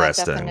 Based on that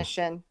Interesting.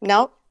 definition,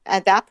 no.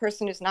 That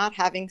person is not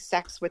having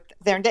sex with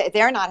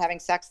they're not having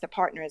sex. The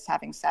partner is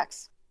having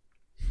sex.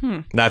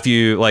 Now, if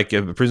you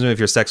presumably if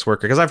you're a sex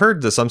worker, because I've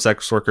heard that some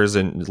sex workers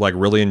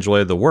really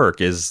enjoy the work,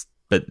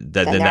 but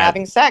then they're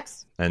having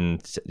sex.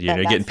 And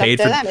you're getting paid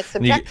for them. It's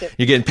subjective.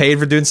 You're getting paid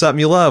for doing something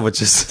you love,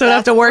 which is so you don't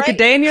have to work a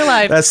day in your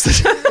life. That's the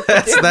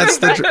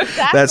dream.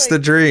 That's the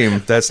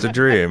dream. That's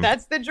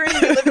the dream.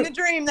 You're living the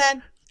dream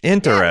then.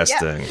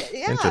 Interesting.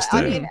 Yeah. Interesting.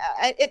 I mean,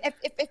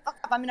 if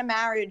I'm in a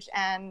marriage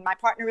and my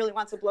partner really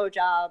wants a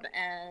blowjob,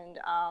 and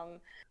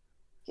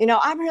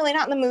I'm really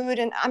not in the mood,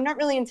 and I'm not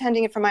really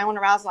intending it for my own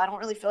arousal. I don't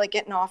really feel like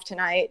getting off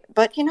tonight,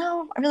 but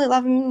I really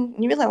love him.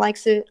 He really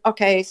likes it.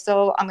 Okay,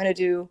 so I'm gonna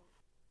give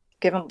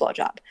him a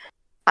blowjob.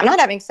 I'm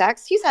not having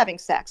sex. He's having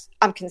sex.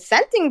 I'm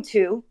consenting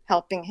to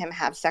helping him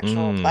have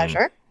sexual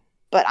pleasure,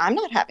 but I'm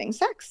not having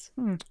sex.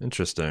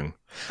 Interesting.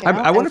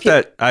 I wonder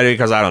if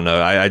because I don't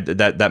know,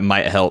 that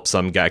might help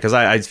some guy, because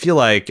I feel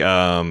like,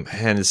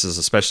 and this is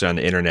especially on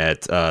the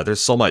internet, there's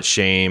so much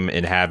shame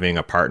in having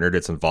a partner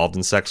that's involved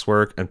in sex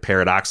work, and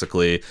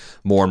paradoxically,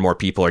 more and more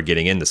people are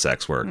getting into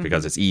sex work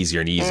because it's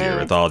easier and easier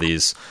with all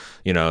these,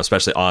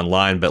 especially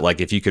online. But like,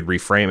 if you could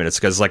reframe it, it's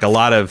because like a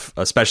lot of,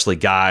 especially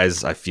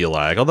guys, I feel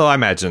like, although I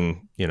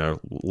imagine, a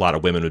lot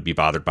of women would be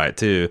bothered by it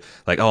too.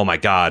 Like, oh my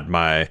God,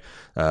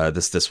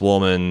 this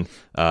woman,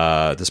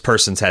 this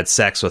person's had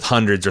sex with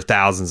hundreds or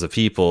thousands of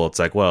people. It's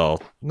like,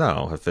 well,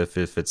 no,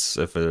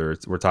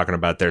 if we're talking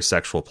about their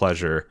sexual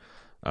pleasure,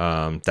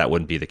 that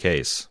wouldn't be the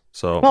case.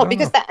 So,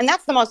 because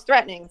that's the most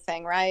threatening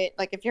thing, right?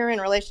 Like, if you're in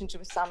a relationship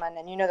with someone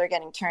and they're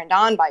getting turned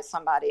on by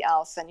somebody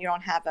else, and you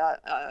don't have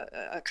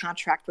a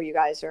contract where you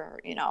guys are,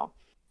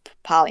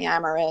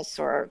 polyamorous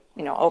or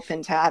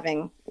open to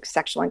having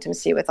sexual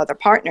intimacy with other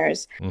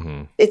partners,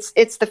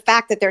 it's the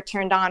fact that they're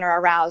turned on or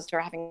aroused or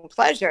having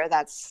pleasure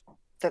that's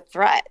the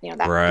threat.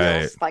 That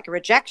feels like a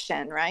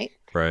rejection, right?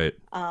 Right.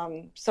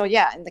 So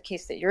yeah, in the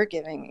case that you're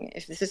giving,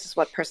 if this is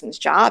what person's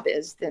job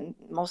is, then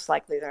most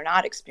likely they're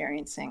not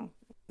experiencing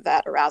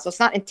that arousal. It's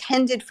not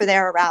intended for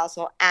their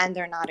arousal, and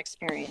they're not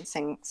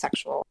experiencing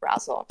sexual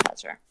arousal,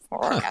 pleasure,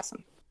 or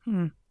orgasm.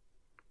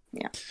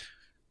 Yeah.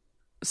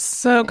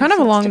 So kind of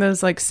along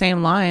those like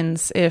same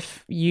lines,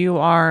 if you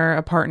are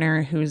a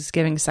partner who's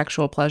giving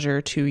sexual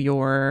pleasure to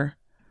your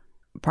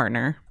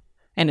partner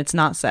and it's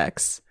not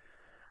sex,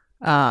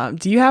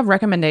 do you have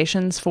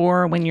recommendations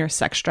for when your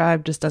sex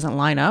drive just doesn't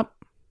line up?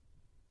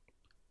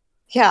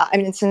 Yeah, I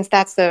mean, since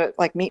that's the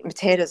like meat and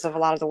potatoes of a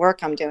lot of the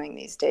work I'm doing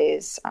these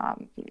days,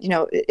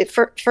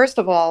 first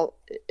of all,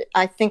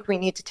 I think we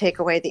need to take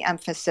away the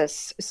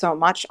emphasis so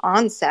much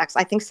on sex.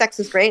 I think sex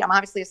is great. I'm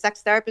obviously a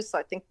sex therapist, so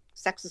I think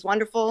sex is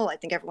wonderful. I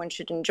think everyone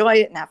should enjoy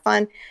it and have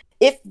fun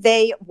if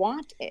they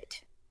want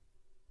it.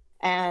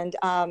 And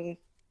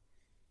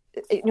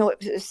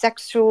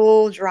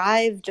sexual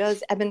drive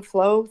does ebb and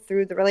flow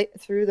through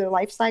the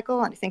life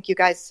cycle, and I think you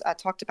guys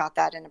talked about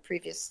that in a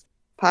previous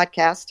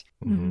podcast.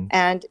 Mm-hmm.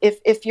 And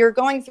if you're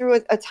going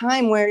through a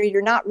time where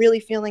you're not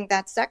really feeling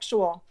that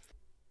sexual,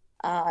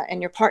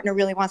 and your partner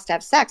really wants to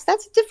have sex,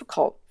 that's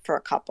difficult for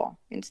a couple.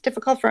 It's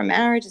difficult for a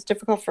marriage. It's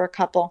difficult for a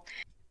couple.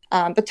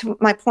 But to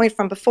my point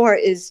from before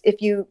is,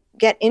 if you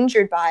get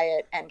injured by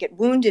it and get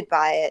wounded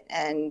by it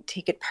and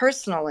take it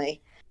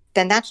personally,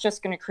 then that's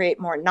just going to create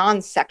more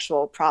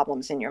non-sexual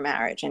problems in your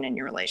marriage and in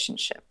your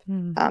relationship.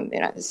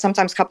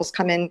 Sometimes couples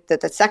come in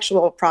that the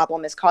sexual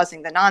problem is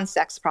causing the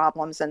non-sex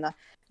problems, and the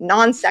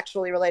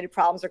non-sexually related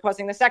problems are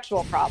causing the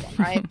sexual problem,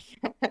 right?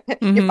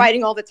 You're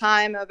fighting all the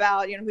time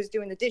about, who's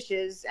doing the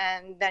dishes,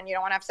 and then you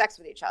don't want to have sex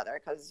with each other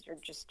because you're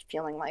just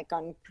feeling like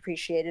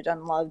unappreciated,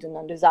 unloved, and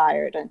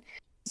undesired. And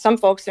some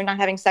folks are not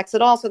having sex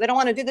at all, so they don't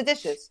want to do the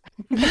dishes.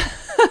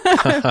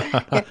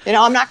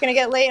 I'm not going to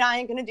get laid. I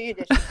ain't going to do your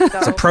dishes. So,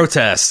 it's a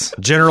protest,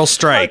 general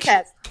strike.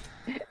 Protest.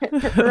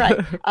 Right.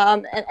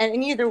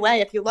 And either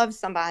way, if you love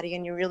somebody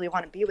and you really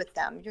want to be with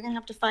them, you're going to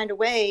have to find a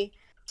way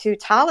to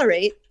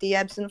tolerate the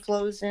ebbs and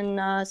flows in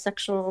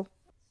sexual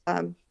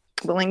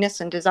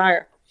willingness and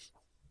desire.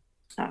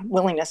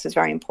 Willingness is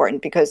very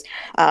important, because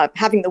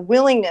having the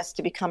willingness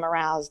to become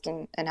aroused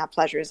and have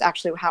pleasure is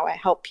actually how I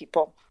help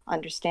people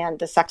understand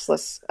the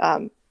sexless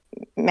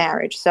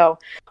marriage,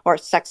 or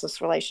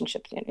sexless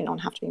relationship. You don't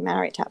have to be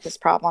married to have this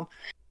problem.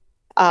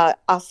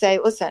 I'll say,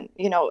 listen,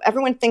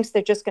 everyone thinks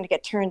they're just going to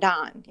get turned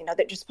on.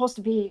 They're just supposed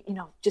to be,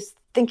 just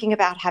thinking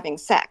about having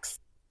sex.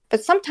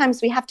 But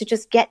sometimes we have to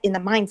just get in the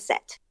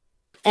mindset,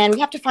 and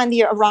we have to find the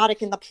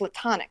erotic and the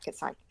platonic.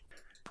 It's like,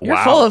 you're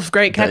full of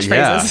great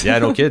catchphrases. Yeah,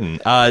 no kidding.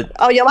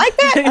 Oh, you like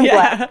that? I'm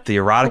glad. The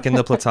erotic and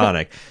the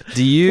platonic.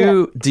 Do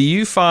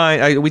you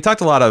find, we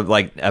talked a lot of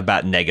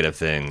about negative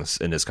things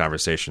in this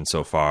conversation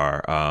so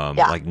far,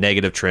 like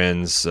negative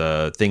trends,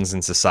 things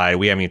in society.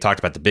 We haven't even talked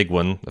about the big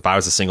one. If I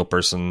was a single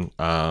person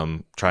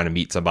trying to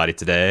meet somebody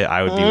today,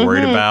 I would be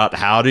worried about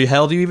how the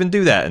hell do you even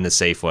do that in a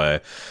safe way.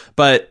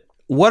 But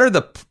what are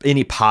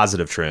any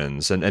positive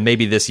trends? And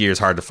maybe this year is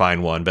hard to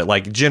find one, but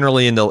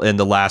generally in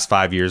the last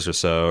 5 years or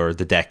so, or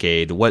the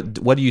decade, what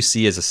do you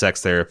see as a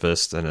sex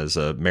therapist and as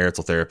a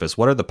marital therapist?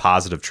 What are the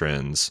positive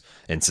trends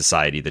in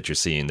society that you're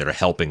seeing that are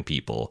helping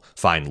people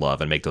find love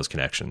and make those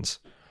connections?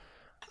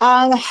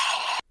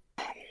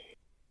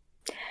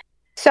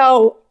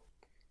 So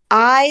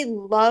I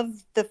love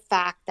the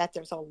fact that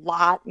there's a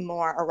lot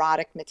more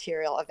erotic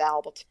material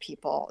available to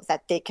people,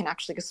 that they can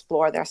actually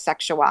explore their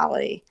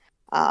sexuality.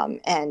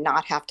 And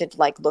not have to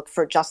look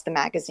for just the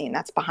magazine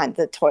that's behind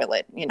the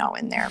toilet,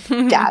 in their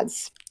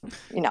dad's,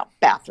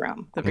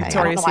 bathroom. The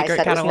Victoria's Secret I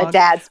said catalog. It was in the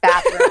dad's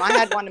bathroom. I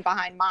had one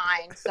behind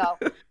mine. So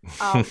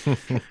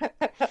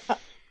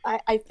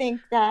I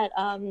think that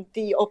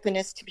the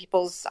openness to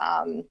people's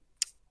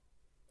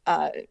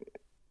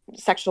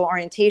sexual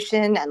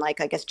orientation and I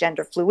guess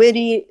gender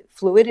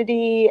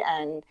fluidity,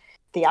 and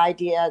the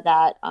idea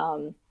that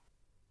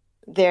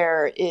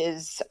there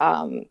is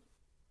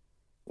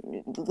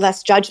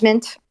less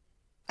judgment,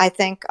 I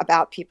think,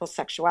 about people's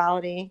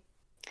sexuality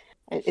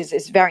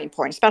is very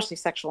important, especially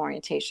sexual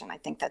orientation. I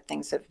think that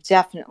things have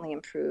definitely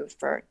improved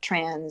for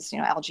trans,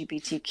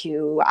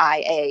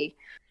 LGBTQIA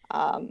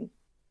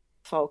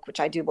folk, which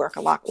I do work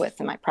a lot with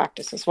in my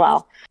practice as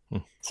well.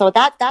 So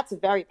that's a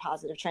very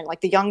positive trend.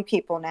 The young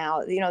people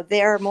now,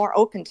 they're more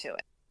open to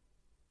it.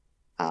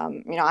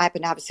 I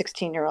happen to have a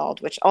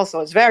 16-year-old, which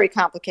also is very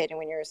complicated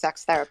when you're a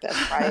sex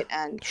therapist, right?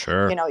 And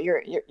sure,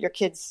 your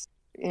kids,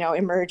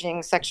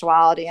 emerging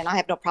sexuality, and I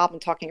have no problem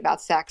talking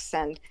about sex,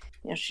 and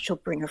she'll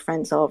bring her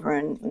friends over,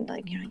 and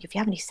if you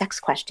have any sex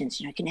questions,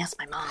 you can ask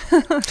my mom.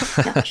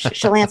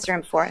 She'll answer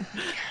them for it.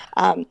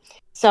 But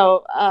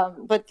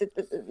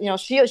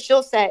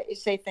she'll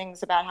say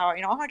things about how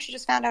she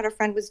just found out her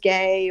friend was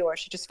gay, or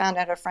she just found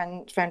out her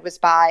friend was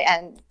bi,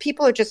 and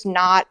people are just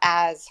not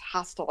as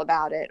hostile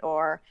about it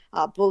or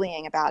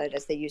bullying about it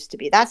as they used to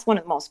be. That's one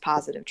of the most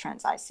positive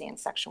trends I see in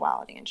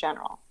sexuality in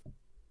general.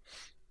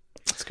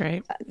 That's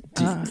great.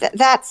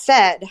 That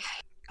said,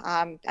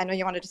 I know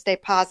you wanted to stay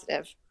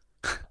positive,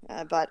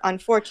 but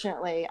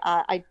unfortunately,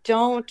 I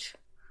don't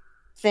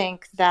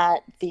think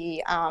that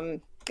the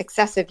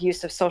excessive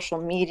use of social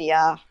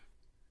media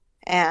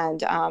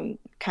and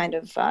kind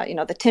of,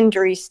 the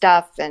Tindery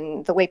stuff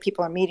and the way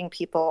people are meeting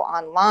people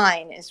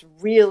online is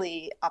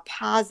really a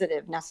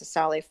positive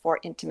necessarily for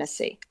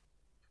intimacy.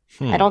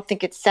 I don't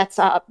think it sets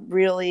up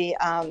really,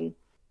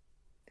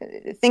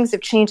 things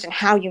have changed in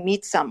how you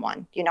meet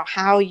someone,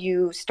 how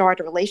you start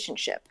a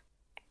relationship.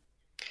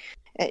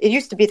 It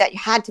used to be that you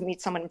had to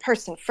meet someone in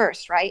person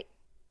first, right?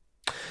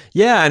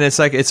 Yeah, and it's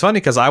funny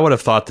because I would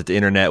have thought that the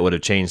internet would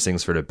have changed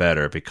things for the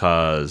better,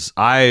 because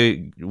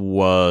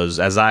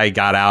as I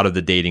got out of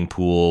the dating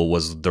pool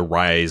was the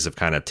rise of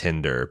kind of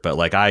Tinder. But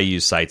like I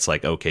use sites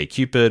like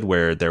OkCupid,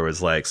 where there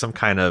was like some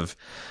kind of,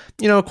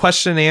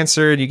 question and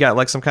answer, and you got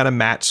like some kind of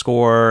match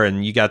score,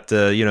 and you got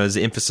there's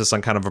the emphasis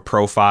on kind of a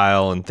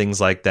profile and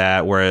things like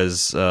that.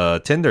 Whereas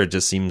Tinder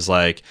just seems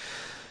like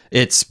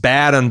it's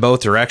bad on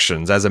both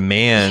directions. As a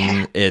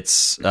man,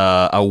 it's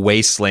a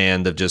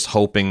wasteland of just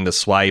hoping to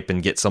swipe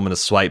and get someone to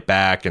swipe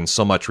back, and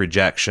so much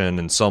rejection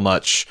and so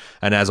much.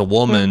 And as a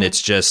woman,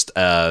 it's just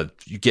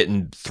you're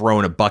getting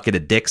thrown a bucket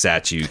of dicks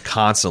at you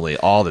constantly,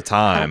 all the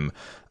time.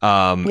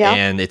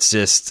 And it's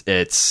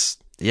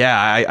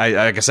I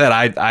like I said,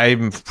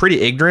 I'm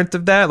pretty ignorant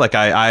of that. Like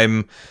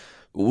I'm.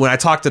 When I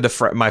talk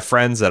to my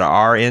friends that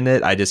are in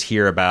it, I just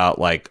hear about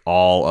like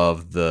all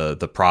of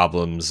the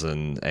problems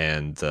and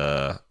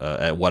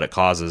what it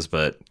causes.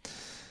 But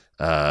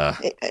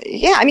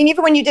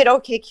even when you did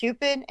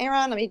OkCupid,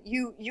 Aaron,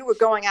 you were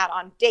going out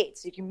on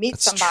dates. You can meet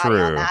somebody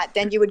on that,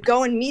 then you would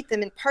go and meet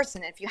them in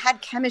person. And if you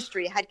had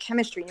chemistry,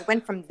 and you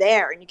went from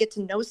there, and you get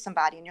to know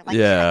somebody, and you're like,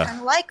 I kind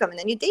of like them, and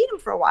then you date them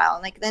for a while,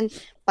 and then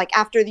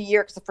after the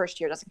year, because the first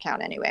year doesn't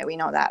count anyway, we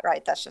know that,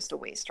 right? That's just a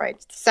waste, right?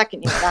 The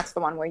second year, that's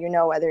the one where you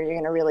know whether you're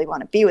going to really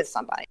want to be with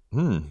somebody.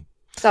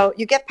 So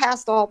you get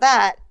past all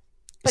that,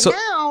 but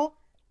now.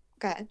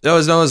 Go ahead.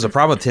 Is the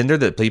problem with Tinder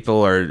that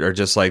people are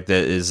just like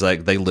that? Is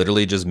like they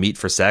literally just meet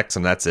for sex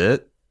and that's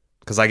it?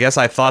 Because I guess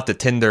I thought that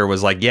Tinder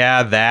was like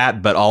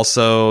that, but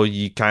also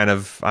you kind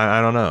of I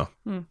don't know.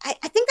 I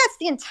think that's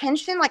the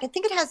intention. Like I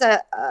think it has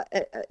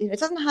it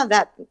doesn't have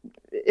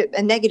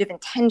a negative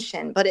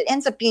intention, but it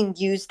ends up being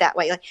used that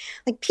way.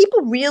 Like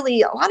people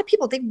really, a lot of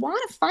people, they want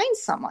to find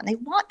someone.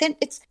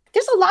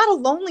 There's a lot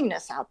of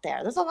loneliness out there.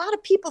 There's a lot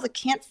of people that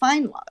can't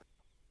find love.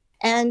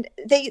 And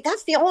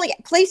that's the only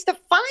place to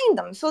find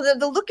them. So they're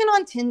looking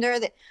on Tinder,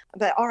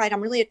 but all right,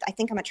 I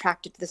think I'm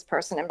attracted to this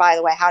person. And by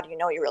the way, how do you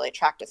know you're really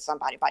attracted to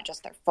somebody? By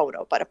just their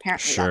photo, but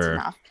apparently that's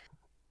enough.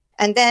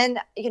 And then,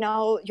 you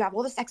have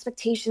all this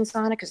expectations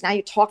on it because now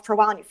you talk for a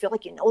while and you feel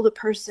like you know the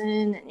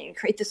person, and you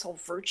create this whole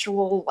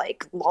virtual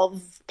like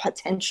love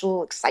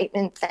potential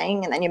excitement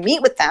thing. And then you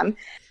meet with them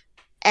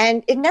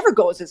and it never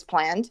goes as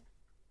planned.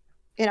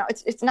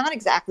 It's not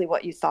exactly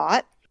what you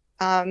thought.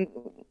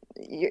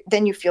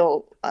 Then you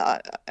feel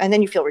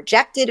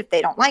rejected if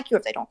they don't like you,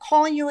 if they don't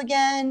call you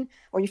again,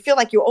 or you feel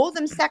like you owe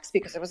them sex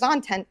because it was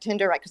on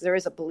Tinder, right? Because there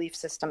is a belief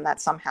system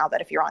that somehow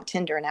that if you're on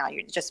Tinder now,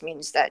 it just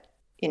means that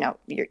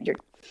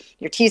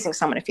you're teasing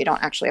someone if you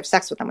don't actually have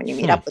sex with them when you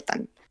meet up with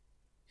them.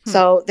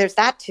 So there's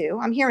that too.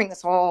 I'm hearing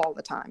this all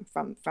the time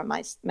from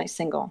my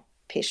single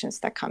patients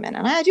that come in,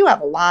 and I do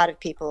have a lot of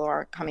people who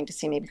are coming to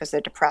see me because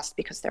they're depressed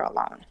because they're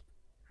alone.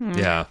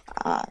 Yeah.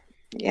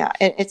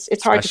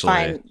 It's hard to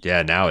find.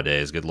 Yeah,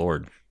 nowadays, good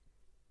Lord.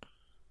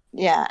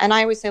 Yeah, and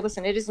I always say,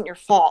 listen, it isn't your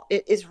fault.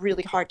 It is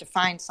really hard to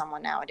find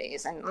someone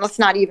nowadays. And let's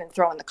not even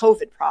throw in the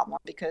COVID problem,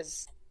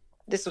 because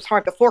this was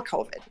hard before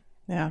COVID.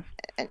 Yeah.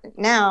 And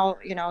now,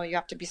 you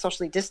have to be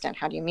socially distant.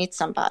 How do you meet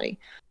somebody?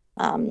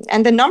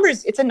 And the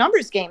numbers, it's a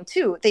numbers game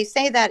too. They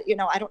say that,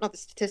 I don't know the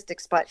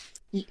statistics, but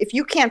if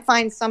you can't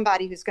find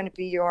somebody who's going to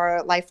be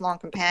your lifelong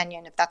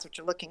companion, if that's what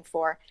you're looking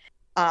for,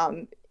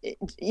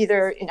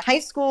 either in high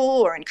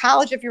school or in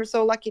college, if you were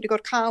so lucky to go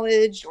to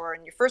college, or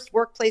in your first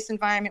workplace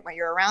environment where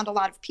you're around a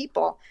lot of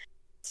people,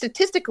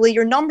 statistically,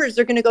 your numbers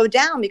are going to go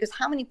down, because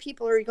how many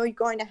people are you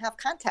going to have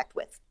contact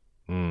with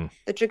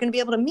that you're going to be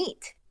able to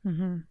meet?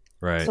 Mm-hmm.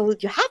 Right. So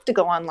you have to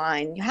go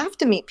online. You have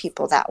to meet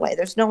people that way.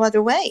 There's no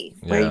other way.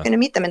 Where are you going to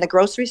meet them? In the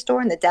grocery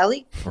store, in the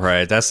deli?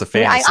 Right. That's the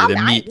fantasy.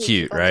 The meet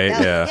cute, right?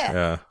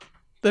 Yeah.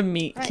 The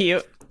meet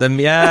cute.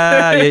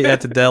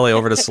 At the deli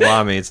over to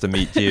salami, it's the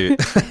meet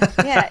cute.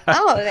 Yeah.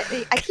 Oh,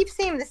 I keep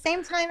seeing the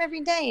same time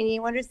every day, and he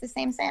orders the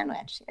same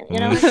sandwich.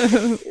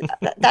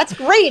 That's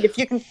great if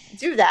you can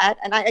do that.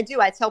 And I do.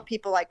 I tell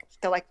people,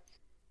 they're like,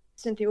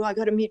 Cynthia, I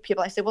go to meet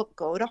people. I say, well,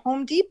 go to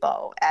Home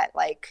Depot at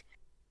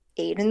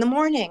 8 a.m.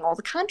 All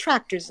the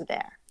contractors are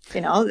there.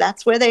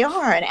 That's where they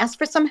are, and ask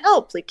for some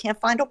help. They can't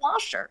find a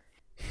washer.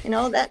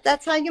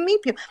 That's how you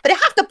meet people. But you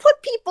have to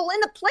put people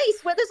in a place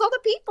where there's other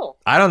people.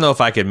 I don't know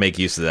if I could make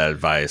use of that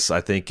advice.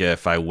 I think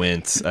if I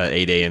went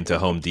 8 a.m. to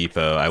Home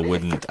Depot, I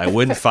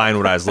wouldn't find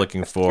what I was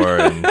looking for,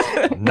 and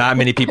not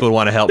many people would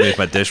want to help me with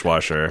my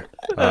dishwasher.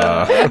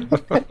 But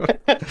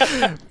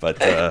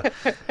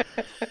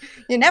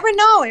you never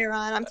know,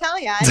 Aaron. I'm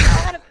telling you,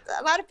 I know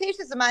a lot of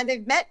patients of mine.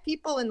 They've met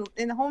people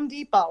in Home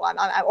Depot,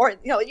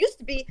 it used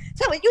to be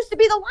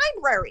the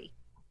library.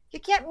 You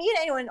can't meet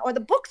anyone. Or the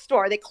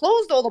bookstore. They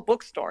closed all the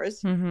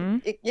bookstores. Mm-hmm.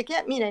 You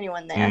can't meet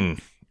anyone there.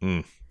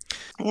 Mm.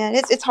 And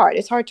it's hard.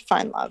 It's hard to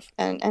find love.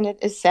 And it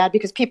is sad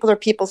because people are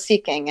people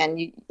seeking.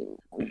 And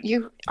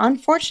you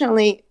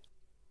unfortunately,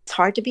 it's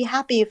hard to be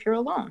happy if you're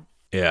alone.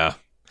 Yeah.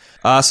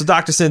 So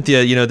Dr.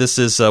 Cynthia, this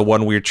is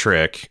one weird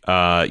trick.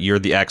 You're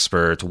the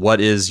expert. What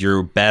is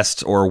your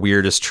best or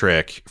weirdest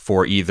trick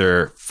for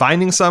either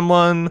finding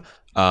someone,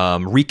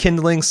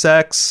 rekindling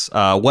sex,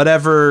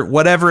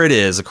 whatever it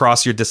is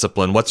across your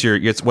discipline? What's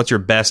your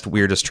best,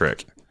 weirdest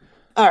trick?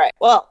 All right.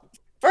 Well,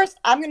 first,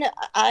 I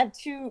have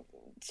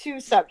two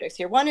subjects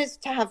here. One is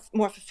to have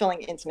more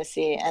fulfilling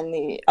intimacy, and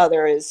the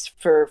other is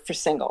for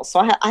singles. So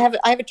I have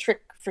a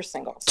trick for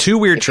singles. Two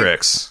weird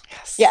tricks.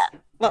 Yes. Yeah.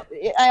 Well,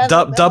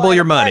 double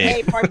your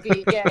money. Part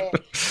B. Yeah.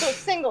 So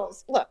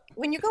singles, look,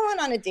 when you're going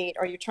on a date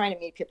or you're trying to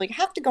meet people, you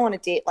have to go on a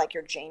date like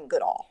you're Jane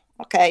Goodall.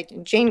 Okay,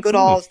 and Jane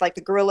Goodall is like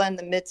the gorilla in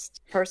the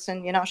midst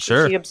person.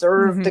 She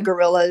observed the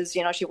gorillas.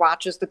 She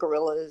watches the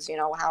gorillas.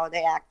 How are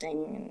they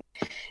acting,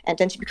 and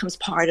then she becomes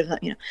part of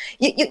it.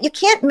 You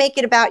can't make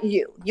it about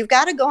you. You've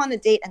got to go on the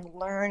date and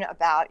learn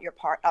about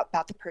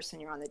about the person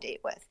you're on the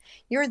date with.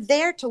 You're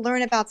there to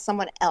learn about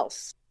someone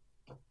else.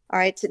 All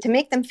right, to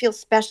make them feel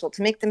special,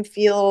 to make them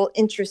feel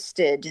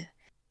interesting.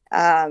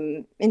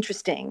 To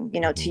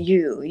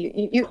you.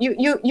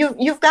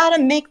 You've got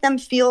to make them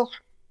feel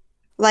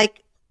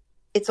like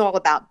it's all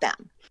about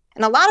them.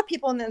 And a lot of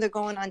people, when they're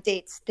going on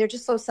dates, they're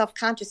just so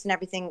self-conscious and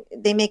everything.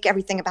 They make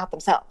everything about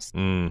themselves.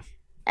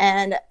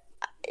 And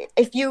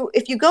if you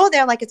go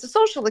there like it's a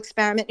social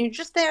experiment, and you're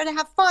just there to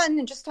have fun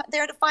and just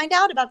there to find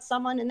out about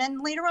someone, and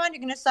then later on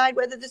you're going to decide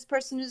whether this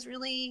person is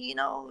really,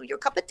 your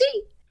cup of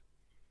tea.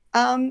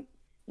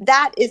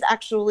 That is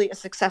actually a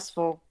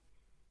successful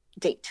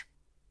date.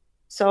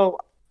 So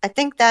I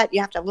think that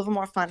you have to have a little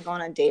more fun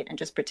going on a date and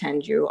just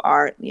pretend you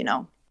are,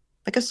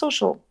 like a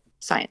social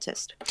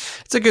scientist.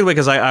 It's a good way,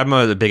 because I'm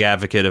a big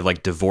advocate of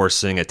like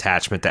divorcing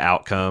attachment to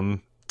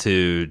outcome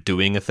to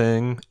doing a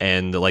thing,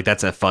 and like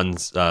that's a fun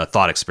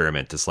thought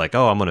experiment. It's like,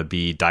 oh, I'm gonna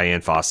be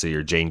Diane Fossey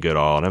or Jane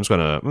Goodall, and I'm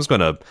just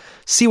gonna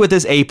see what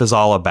this ape is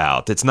all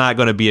about. It's not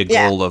gonna be a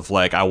goal of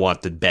like I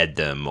want to bed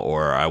them,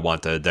 or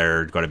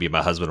they're gonna be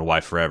my husband and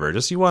wife forever.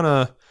 Just you want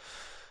to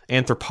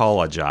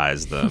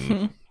anthropologize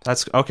them.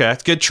 That's okay.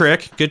 That's good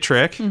trick.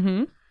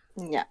 Mm-hmm.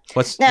 Yeah.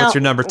 What's your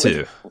number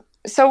two?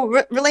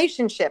 So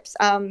relationships,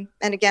 and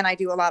again, I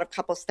do a lot of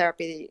couples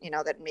therapy,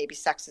 that maybe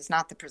sex is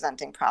not the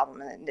presenting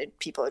problem, and that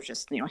people are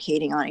just,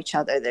 hating on each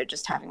other. They're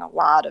just having a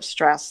lot of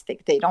stress.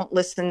 They don't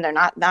listen. They're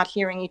not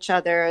hearing each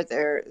other.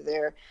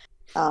 They're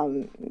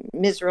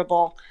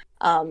miserable.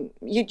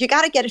 You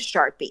got to get a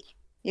Sharpie.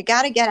 You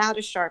got to get out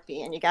a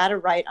Sharpie, and you got to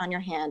write on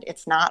your hand,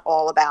 it's not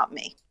all about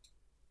me.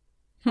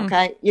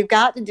 Okay, you've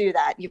got to do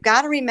that. You've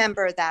got to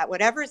remember that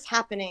whatever is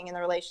happening in the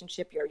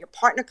relationship, your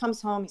partner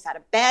comes home, he's had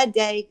a bad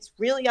day, he's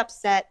really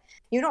upset.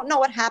 You don't know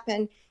what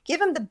happened. Give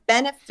him the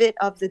benefit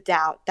of the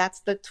doubt. That's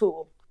the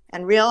tool.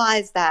 And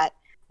realize that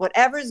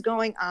whatever is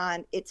going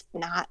on, it's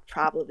not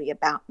probably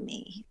about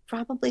me.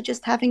 Probably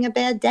just having a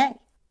bad day.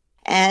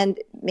 And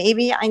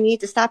maybe I need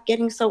to stop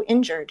getting so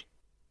injured.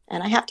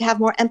 And I have to have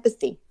more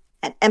empathy.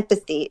 And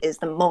empathy is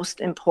the most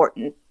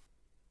important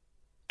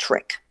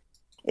trick.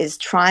 Is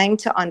trying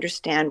to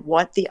understand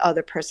what the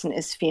other person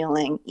is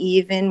feeling,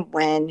 even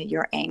when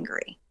you're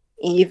angry,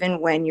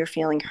 even when you're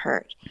feeling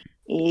hurt,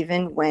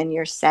 even when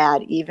you're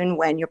sad, even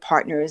when your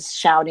partner is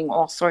shouting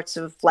all sorts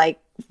of like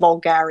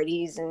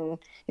vulgarities and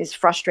is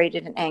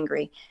frustrated and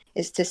angry,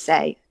 is to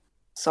say,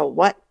 so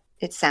what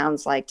it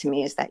sounds like to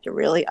me is that you're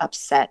really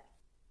upset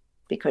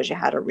because you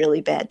had a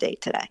really bad day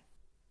today.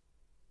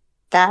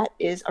 That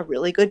is a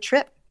really good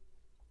trip.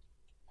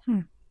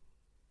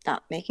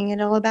 Not making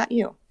it all about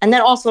you. And then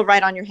also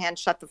write on your hand,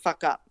 shut the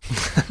fuck up.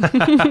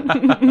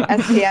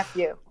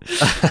 STFU.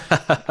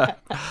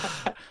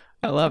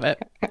 I love it.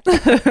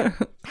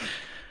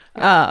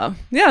 Yeah,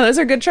 those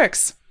are good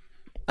tricks.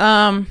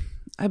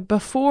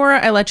 Before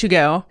I let you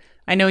go,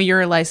 I know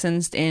you're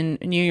licensed in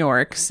New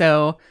York,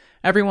 so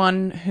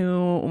everyone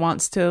who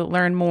wants to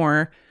learn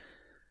more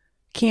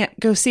can't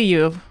go see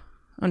you,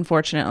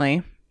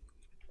 unfortunately.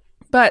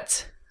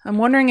 But I'm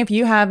wondering if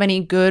you have any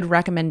good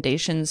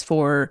recommendations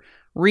for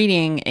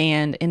reading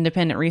and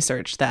independent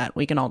research that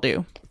we can all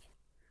do.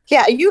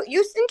 Yeah,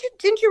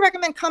 didn't you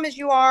recommend Come As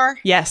You Are?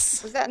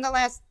 Yes. Was that in the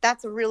last?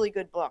 That's a really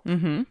good book.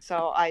 Mm-hmm.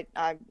 So I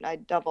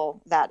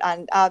double that.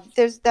 And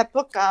there's that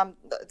book,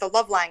 the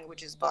Love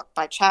Languages book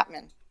by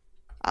Chapman,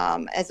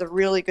 as a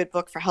really good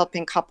book for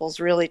helping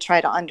couples really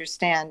try to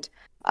understand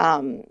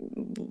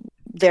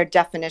their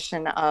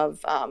definition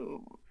of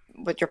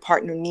what your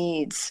partner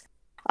needs,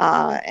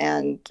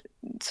 and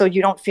so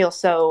you don't feel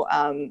so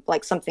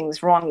like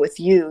something's wrong with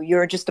you.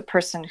 You're just a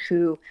person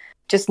who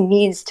just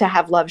needs to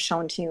have love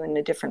shown to you in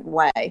a different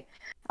way.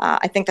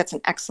 I think that's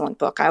an excellent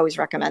book. I always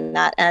recommend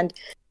that. And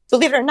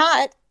believe it or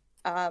not,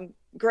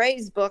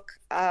 Gray's book,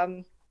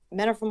 Men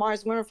Are From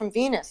Mars, Women Are From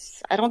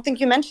Venus. I don't think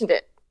you mentioned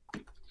it.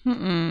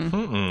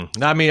 No,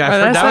 I mean, I've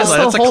Oh, heard that's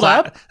still hold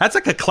up? that's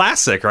like a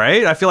classic,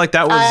 right? I feel like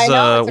that was I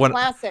know, it's when a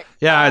classic.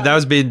 yeah,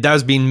 that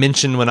was being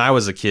mentioned when I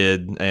was a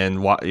kid,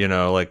 and you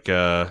know, like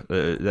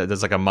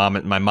that's like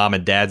my mom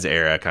and dad's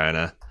era kind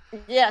of.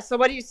 Yeah. So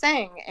what are you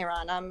saying,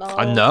 Aaron?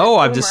 No,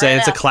 I'm just saying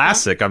it's a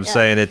classic. I'm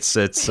saying it's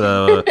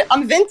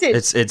I'm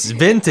vintage. it's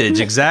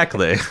vintage,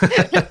 exactly.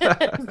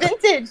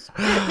 Vintage.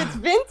 It's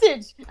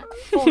vintage. I'm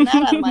pulling that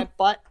out of my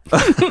butt.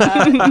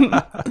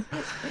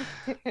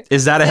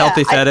 Is that a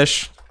healthy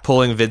fetish?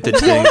 Pulling vintage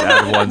things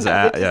out of one's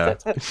ass? Yeah.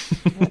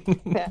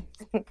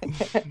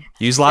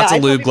 Use lots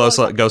of lube. Go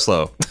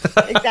slow.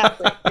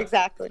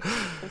 Exactly.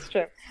 That's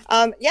true.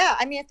 Yeah,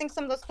 I mean, I think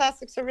some of those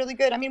classics are really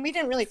good. I mean, we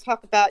didn't really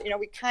talk about,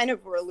 we kind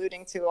of were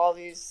alluding to all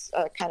these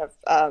kind of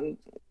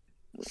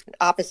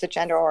opposite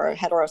gender or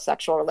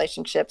heterosexual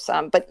relationships.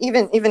 But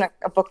even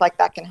a book like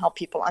that can help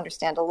people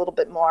understand a little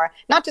bit more,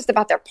 not just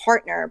about their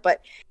partner, but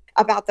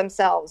about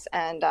themselves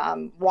and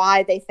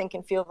why they think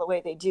and feel the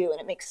way they do.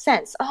 And it makes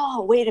sense.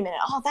 Oh, wait a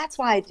minute. Oh, that's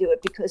why I do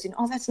it, because,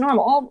 that's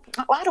normal. Oh,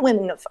 a lot of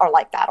women are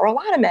like that, or a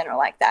lot of men are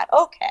like that.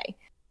 Okay.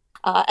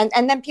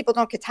 And then people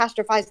don't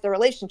catastrophize their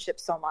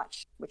relationships so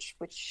much, which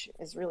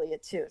is really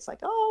it too. It's like,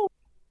 oh,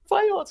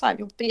 fight all the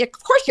time. Of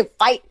course you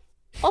fight.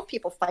 All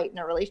people fight in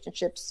their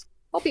relationships.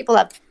 All people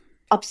have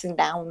ups and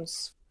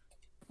downs.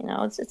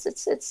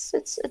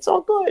 It's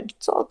all good.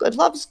 It's all good.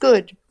 Love's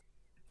good.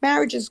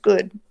 Marriage is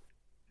good.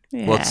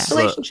 Yeah.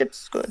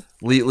 Relationships is good.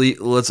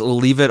 Let's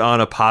leave it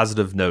on a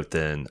positive note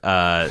then.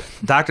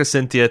 Dr.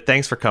 Cynthia,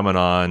 thanks for coming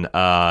on.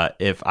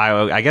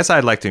 I guess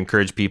I'd like to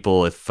encourage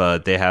people if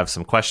they have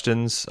some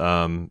questions. First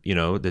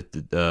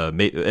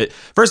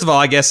of all,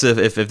 I guess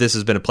if this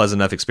has been a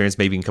pleasant enough experience,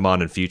 maybe you can come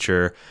on in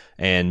future,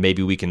 and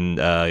maybe we can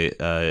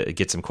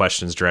get some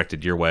questions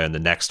directed your way on the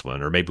next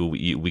one, or maybe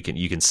you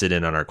can sit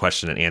in on our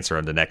question and answer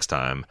on the next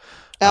time.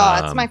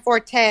 Oh, that's my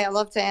forte. I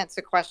love to answer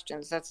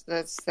questions.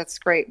 That's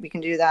great. We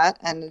can do that,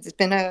 and it's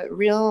been a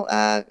real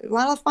a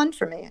lot of fun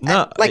for me.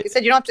 No, like I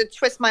said, you don't have to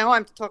twist my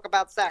arm to talk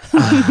about sex.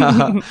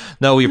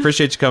 No, we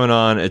appreciate you coming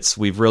on.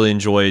 We've really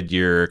enjoyed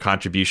your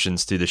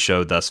contributions to the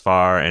show thus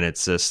far, and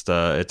it's just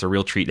it's a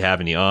real treat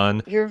having you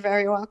on. You're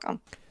very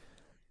welcome.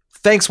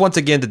 Thanks once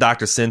again to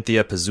Dr.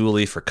 Cynthia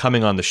Pezzulli for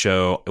coming on the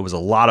show. It was a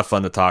lot of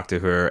fun to talk to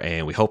her,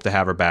 and we hope to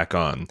have her back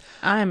on.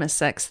 I'm a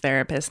sex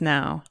therapist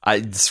now.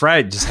 That's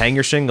right. Just hang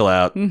your shingle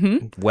out.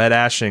 Mm-hmm. Wet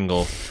ass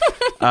shingle.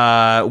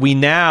 But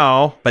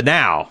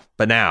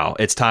now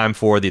it's time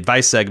for the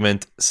advice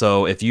segment.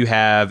 So if you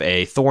have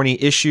a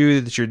thorny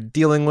issue that you're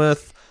dealing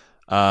with,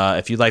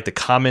 if you'd like to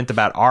comment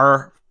about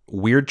our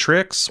weird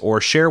tricks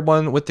or share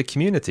one with the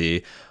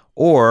community,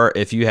 or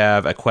if you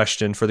have a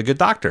question for the good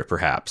doctor,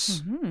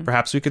 perhaps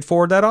we could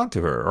forward that on to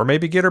her, or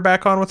maybe get her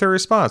back on with her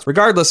response.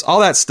 Regardless,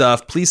 all that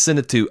stuff, please send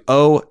it to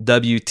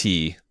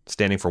OWT,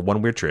 standing for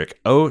One Weird Trick,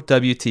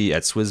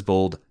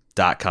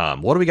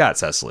 OWT@swizzbold.com. What do we got,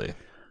 Cecily?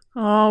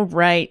 All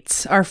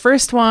right. Our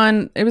first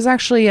one, it was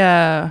actually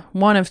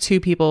one of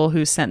two people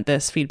who sent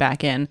this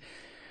feedback in.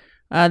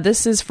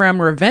 This is from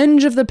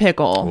Revenge of the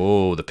Pickle.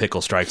 Oh, the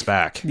pickle strikes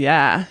back.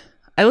 Yeah.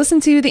 I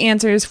listened to the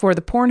answers for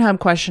the Pornhub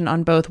question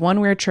on both One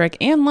Weird Trick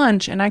and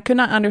Lunch, and I could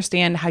not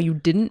understand how you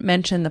didn't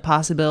mention the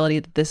possibility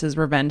that this is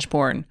revenge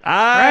porn.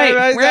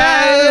 I'm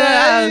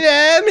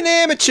an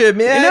amateur,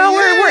 man.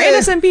 We're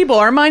innocent people.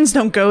 Our minds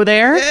don't go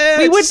there. Yeah,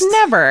 we would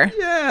never.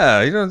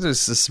 Yeah, you don't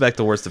just suspect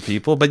the worst of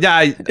people. But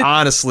yeah,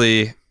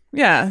 honestly,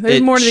 yeah,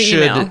 there's more to the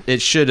email.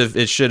 It should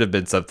have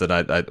been something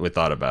we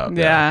thought about.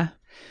 Yeah.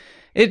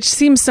 It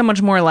seems so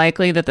much more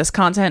likely that this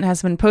content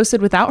has been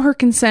posted without her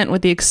consent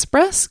with the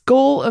express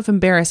goal of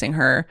embarrassing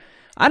her.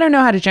 I don't know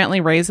how to gently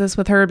raise this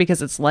with her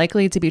because it's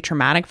likely to be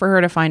traumatic for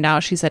her to find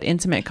out she said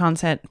intimate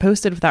content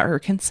posted without her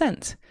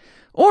consent.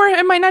 Or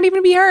it might not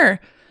even be her.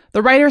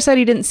 The writer said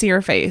he didn't see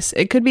her face.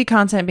 It could be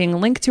content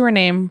being linked to her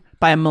name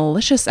by a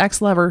malicious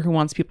ex-lover who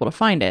wants people to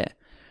find it.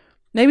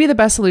 Maybe the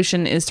best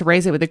solution is to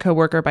raise it with a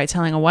coworker by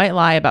telling a white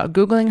lie about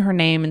Googling her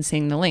name and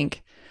seeing the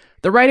link.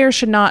 The writer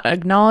should not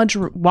acknowledge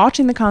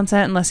watching the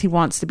content unless he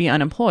wants to be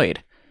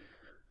unemployed.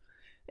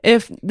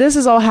 If this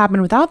has all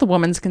happened without the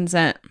woman's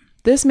consent,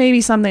 this may be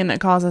something that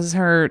causes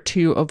her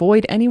to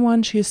avoid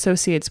anyone she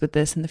associates with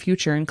this in the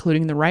future,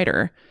 including the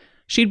writer.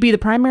 She'd be the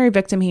primary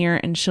victim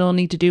here, and she'll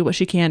need to do what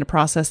she can to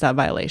process that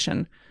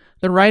violation.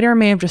 The writer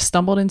may have just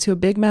stumbled into a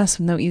big mess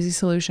with no easy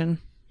solution.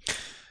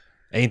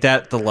 Ain't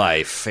that the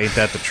life? Ain't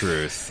that the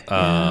truth?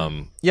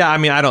 Yeah, I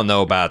mean, I don't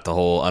know about the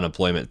whole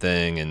unemployment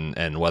thing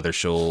and whether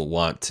she'll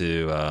want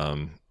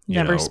to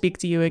never speak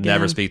to you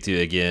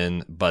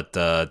again. But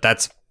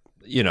that's,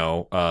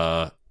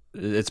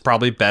 it's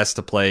probably best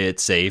to play it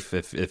safe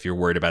if you're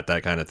worried about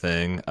that kind of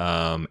thing.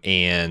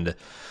 And,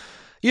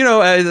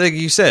 like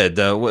you said,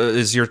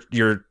 is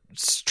your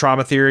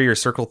trauma theory or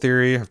circle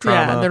theory of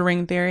trauma? Yeah, the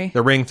ring theory.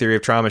 The ring theory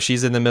of trauma.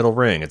 She's in the middle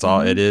ring. It's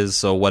all it is.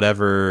 So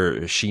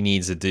whatever she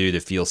needs to do to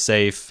feel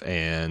safe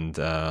and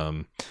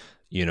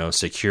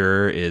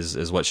secure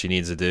is what she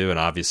needs to do. And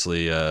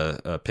obviously,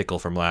 a pickle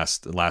from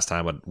last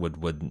time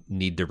would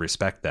need to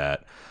respect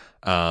that.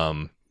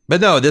 But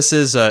no, this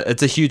is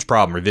it's a huge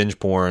problem. Revenge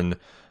porn.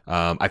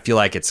 I feel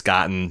like it's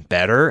gotten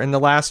better in the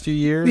last few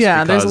years.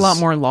 Yeah, there's a because- lot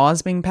more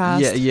laws being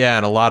passed. Yeah,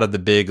 and a lot of the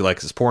big, like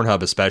this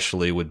Pornhub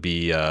especially, would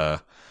be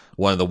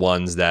one of the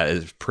ones that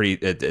is pretty.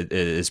 It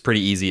is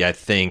pretty easy, I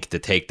think, to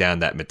take down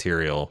that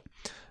material.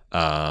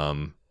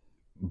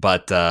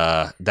 But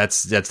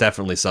that's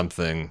definitely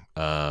something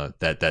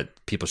that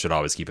people should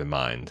always keep in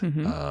mind.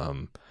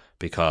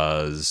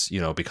 Because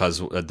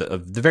of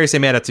the very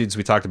same attitudes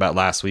we talked about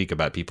last week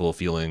about people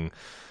feeling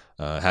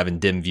having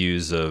dim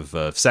views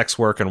of sex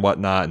work and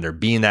whatnot, and there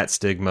being that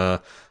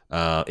stigma.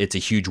 It's a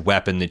huge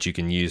weapon that you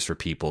can use for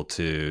people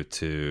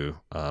to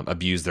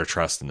abuse their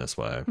trust in this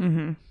way.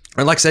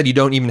 And like I said, you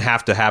don't even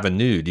have to have a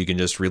nude. You can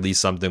just release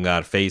something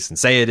without a face and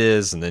say it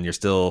is, and then you're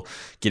still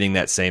getting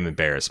that same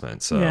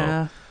embarrassment. So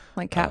Yeah,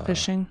 like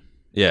catfishing.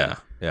 yeah.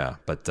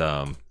 But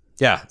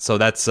so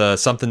that's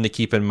something to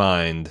keep in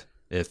mind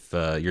if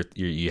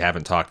you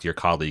haven't talked to your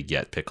colleague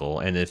yet, Pickle.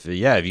 And if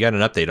you got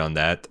an update on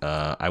that,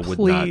 I would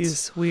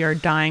Please, we are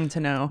dying to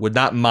know. would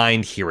not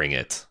mind hearing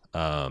it.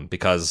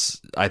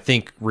 Because I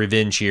think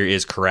Revenge here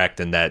is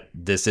correct in that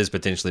this is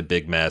potentially a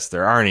big mess.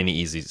 There aren't any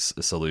easy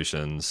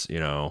solutions,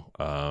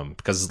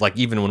 because like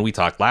even when we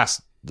talked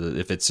last,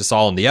 if it's just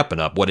all in the up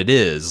and up, what it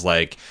is,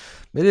 like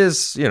it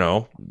is,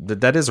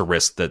 that is a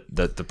risk that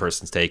the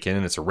person's taken,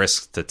 and it's a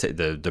risk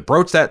to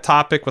broach that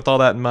topic with all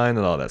that in mind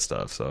and all that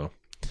stuff. So,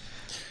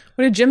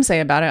 What did Jim say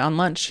about it on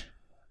lunch?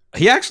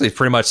 he actually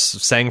pretty much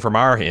sang from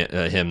our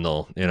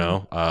hymnal.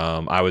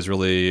 I was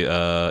really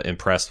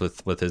impressed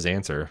with his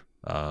answer.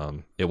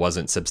 It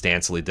wasn't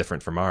substantially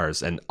different from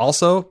ours, and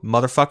also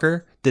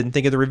motherfucker didn't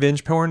think of the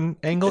revenge porn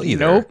angle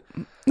either.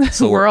 Nope.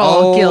 So We're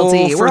all 0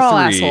 guilty. for We're all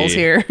 3. assholes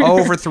here.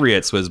 0 for 3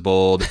 at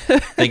Swizzbold,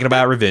 thinking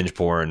about revenge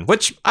porn,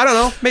 which I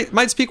don't know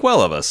might speak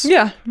well of us.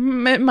 Yeah,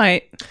 it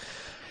might.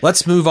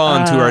 Let's move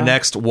on to our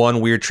next one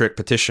weird trick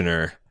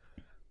petitioner,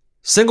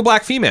 single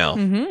black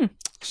female.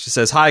 She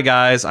says, "Hi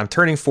guys, I'm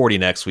turning 40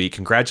 next week.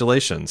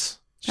 Congratulations.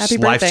 Happy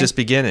Life's birthday. just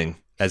beginning."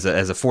 As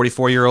a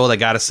 44-year-old, I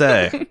gotta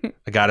say,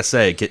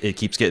 it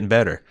keeps getting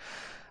better.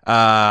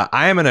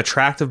 I am an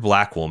attractive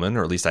black woman,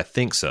 or at least I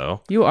think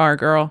so. You are,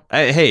 girl.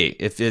 Hey,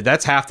 if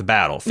that's half the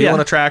battle, feeling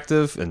Yeah.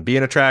 attractive and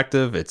being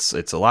attractive, it's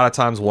a lot of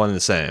times one and the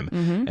same.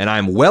 And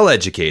I'm well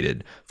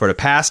educated. For the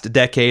past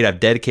decade, I've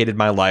dedicated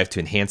my life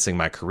to enhancing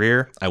my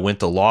career. I went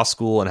to law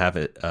school and have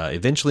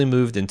eventually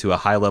moved into a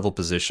high-level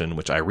position,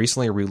 which I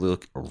recently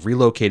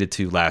relocated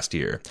to last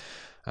year.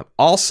 I'm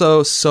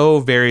also so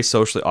very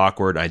socially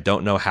awkward. I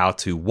don't know how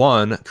to,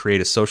 1,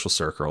 create a social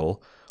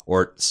circle,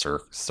 or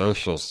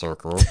social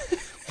circle.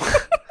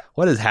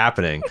 What is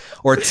happening?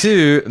 Or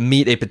 2,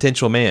 meet a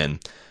potential man.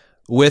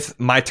 With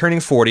my turning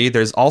 40,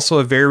 there's also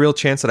a very real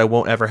chance that I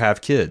won't ever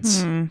have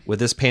kids. With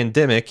this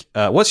pandemic,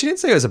 she didn't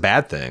say it was a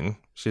bad thing.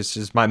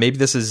 Maybe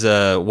this is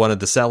one of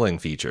the selling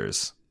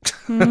features.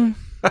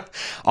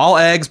 All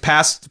eggs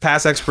past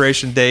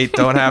expiration date.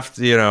 Don't have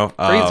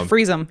to,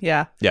 Freeze them.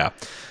 Yeah. Yeah.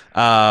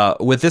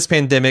 With this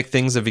pandemic,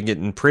 things have been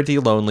getting pretty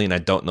lonely, and I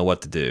don't know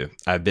what to do.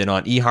 I've been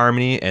on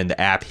eHarmony and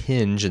the app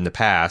Hinge in the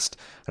past,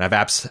 and I've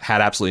had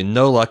absolutely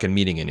no luck in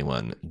meeting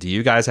anyone. Do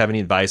you guys have any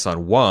advice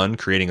on 1,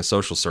 creating a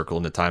social circle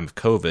in the time of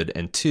COVID,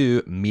 and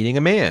 2, meeting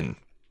a man?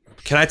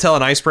 Can I tell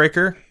an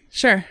icebreaker?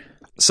 Sure.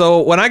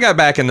 So when I got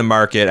back in the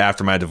market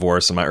after my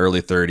divorce in my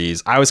early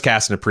 30s, I was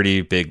casting a pretty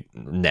big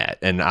net,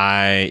 and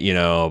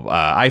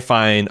I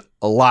find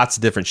lots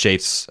of different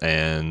shapes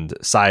and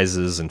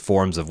sizes and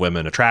forms of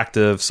women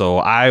attractive. So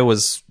I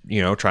was,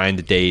 trying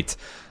to date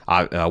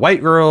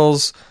white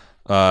girls,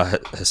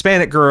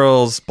 Hispanic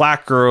girls,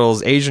 black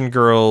girls, Asian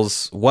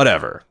girls,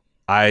 whatever.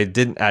 I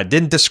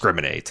didn't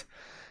discriminate.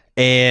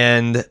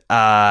 And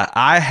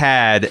I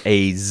had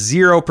a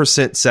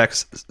 0%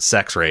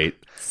 sex rate.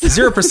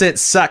 0%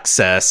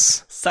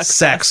 success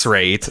sex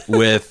rate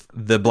with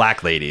the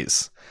black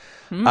ladies.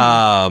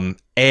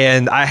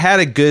 And I had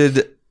a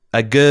good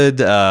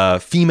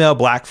female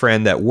black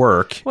friend at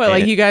work. Well,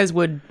 like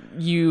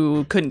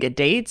you couldn't get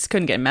dates,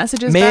 couldn't get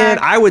messages Man,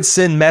 back? I would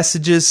send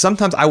messages.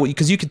 Sometimes I would,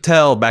 because you could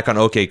tell back on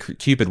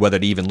OkCupid whether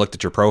they even looked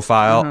at your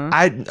profile.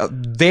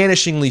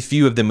 Vanishingly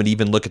few of them would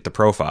even look at the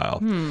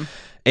profile.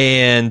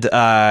 And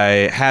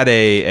I had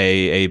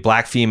a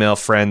black female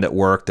friend at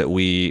work that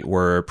we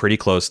were pretty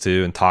close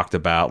to and talked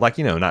about,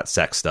 not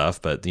sex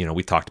stuff, but,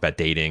 we talked about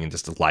dating and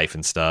just life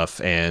and stuff.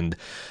 And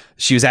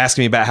she was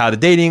asking me about how the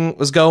dating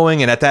was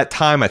going. And at that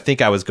time, I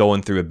think I was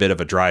going through a bit of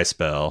a dry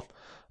spell.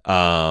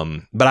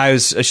 But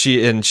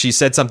she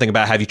said something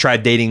about, have you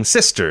tried dating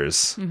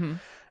sisters?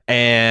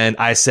 And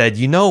I said,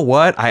 you know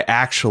what? I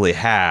actually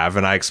have.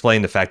 And I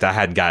explained the fact that I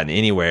hadn't gotten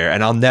anywhere.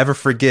 And I'll never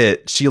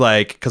forget, she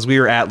because we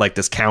were at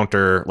this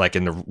counter,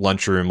 in the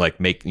lunchroom,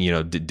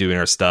 doing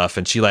our stuff.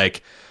 And she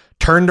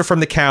turned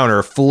from the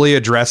counter, fully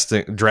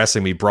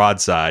addressing me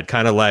broadside,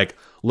 kind of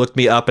looked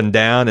me up and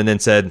down and then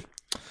said,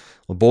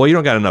 well, boy, you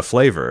don't got enough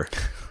flavor.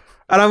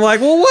 And I'm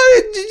like, well,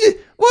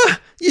 what?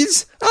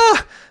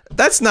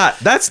 That's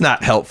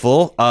not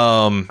helpful.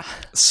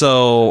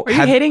 So Are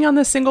you hating on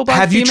the single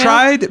black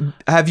female?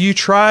 Have you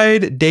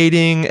tried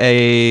dating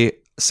a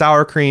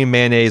sour cream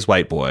mayonnaise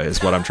white boy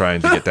is what I'm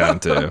trying to get down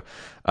to.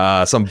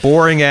 some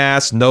boring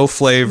ass, no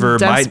flavor.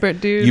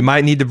 Desperate dude. You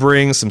might need to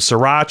bring some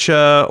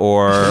sriracha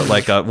or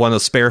like one of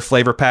those spare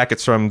flavor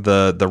packets from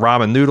the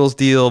ramen noodles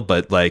deal.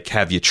 But like,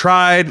 have you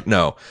tried?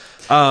 No.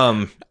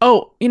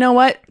 Oh, you know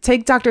what?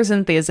 Take Dr.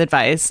 Cynthia's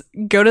advice.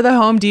 Go to the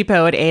Home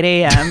Depot at 8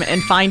 a.m.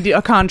 and find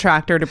a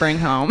contractor to bring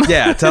home.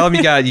 Yeah, tell them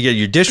you get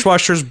your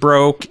dishwasher's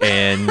broke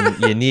and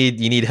you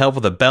need help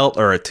with a belt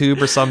or a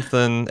tube or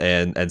something,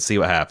 and see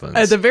what happens.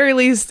 At the very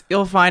least,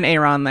 you'll find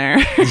Aaron there.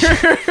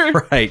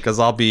 Right, because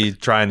I'll be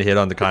trying to hit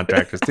on the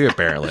contractors too,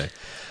 apparently.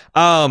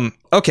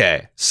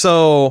 Okay,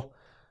 so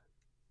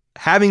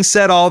having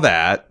said all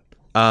that,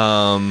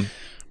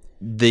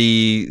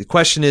 the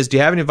question is, do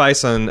you have any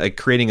advice on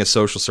creating a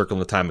social circle in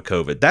the time of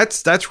COVID?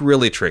 That's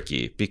really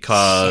tricky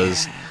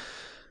because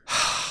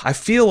I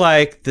feel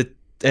like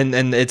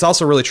and it's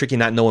also really tricky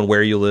not knowing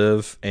where you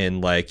live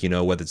and like, you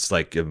know, whether it's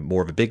like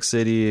more of a big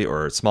city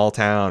or a small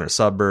town or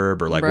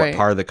suburb or like what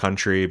part of the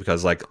country,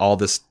 because like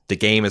the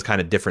game is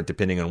kind of different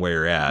depending on where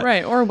you're at.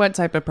 Right. Or what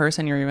type of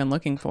person you're even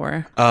looking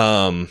for.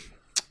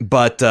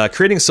 But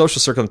creating a social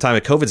circle in the time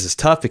of COVID is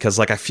tough because,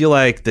 like, I feel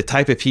like the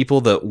type of people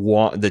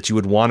that you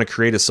would want to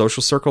create a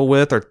social circle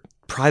with are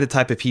probably the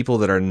type of people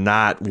that are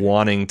not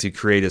wanting to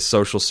create a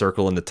social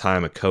circle in the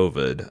time of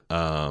COVID.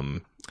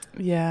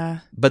 Yeah.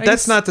 But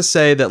that's not to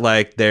say that,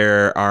 like,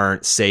 there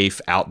aren't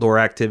safe outdoor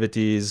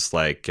activities,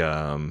 like,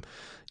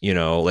 you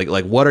know,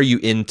 like what are you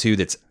into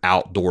that's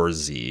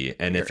outdoorsy?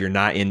 And if you're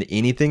not into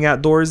anything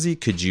outdoorsy,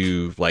 could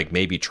you, like,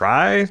 maybe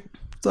try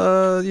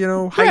you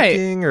know,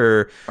 hiking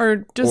or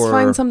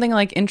find something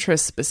like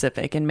interest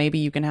specific, and maybe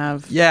you can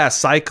have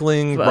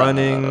cycling,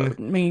 running.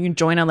 Maybe you can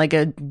join on like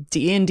a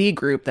D&D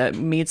group that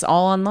meets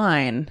all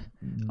online,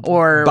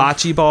 or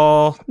bocce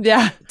ball,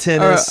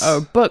 tennis,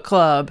 or book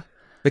club.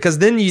 Because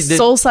then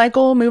Soul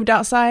Cycle moved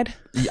outside.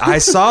 I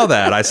saw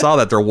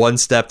that. They're one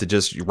step to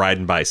just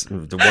riding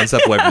bicycles. One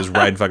step away from just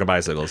riding fucking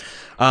bicycles.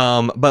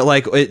 But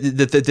like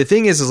the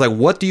thing is like,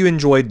 what do you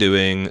enjoy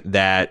doing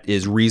that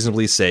is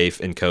reasonably safe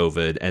in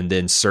COVID, and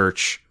then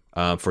search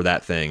for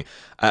that thing.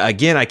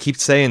 Again, I keep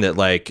saying that,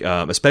 like,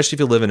 especially if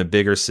you live in a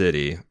bigger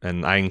city,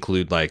 and I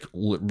include like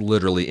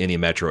literally any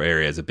metro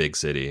area as a big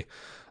city.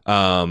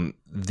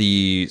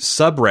 The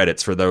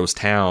subreddits for those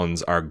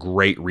towns are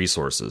great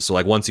resources. So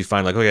like once you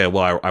find like, okay,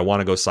 well, I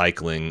want to go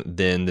cycling,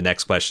 then the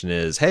next question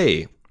is,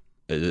 hey,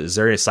 is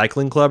there a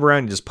cycling club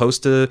around? You just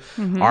post to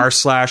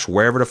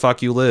r/wherever the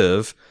fuck you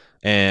live.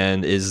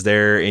 And is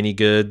there any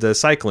good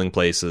cycling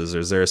places, or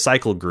is there a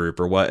cycle group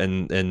or what?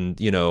 And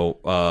you know,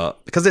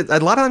 because a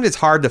lot of times it's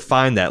hard to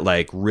find that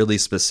like really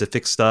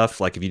specific stuff.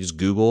 Like if you just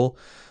Google,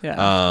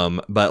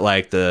 but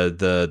like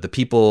the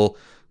people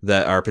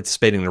that are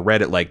participating in the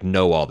Reddit like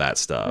know all that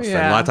stuff, and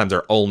a lot of times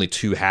they're only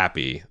too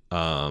happy,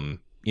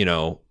 you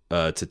know,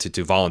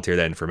 to volunteer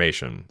that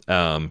information.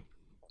 You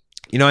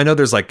know, I know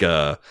there's like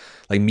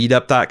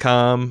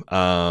meetup.com.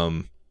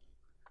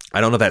 I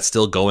don't know if that's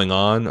still going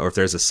on or if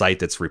there's a site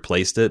that's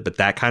replaced it, but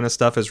that kind of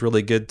stuff is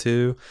really good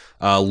too.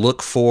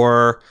 Look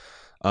for,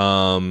 you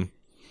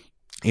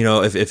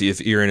know, if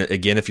you're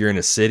if you're in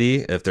a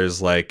city, if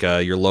there's like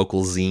your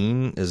local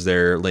zine, is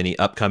there any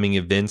upcoming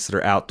events that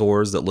are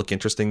outdoors that look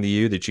interesting to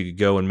you that you could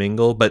go and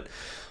mingle? But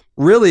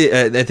really,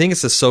 I think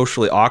it's a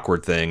socially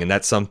awkward thing, and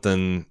that's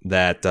something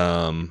that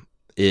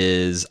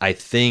is, I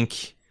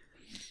think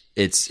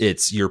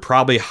it's you're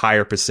probably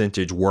higher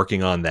percentage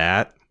working on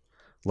that.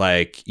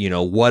 Like, you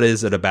know, what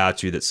is it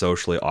about you that's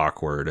socially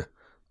awkward?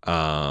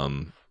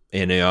 And,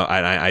 you know,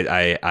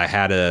 I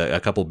had a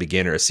couple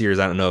a series.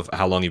 I don't know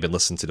how long you've been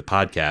listening to the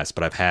podcast,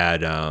 but I've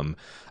had a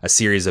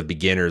series of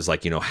beginners,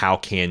 like, you know, how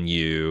can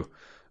you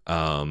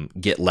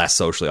get less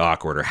socially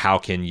awkward, or how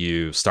can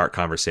you start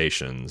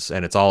conversations?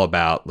 And it's all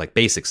about like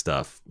basic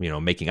stuff, you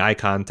know, making eye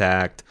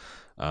contact,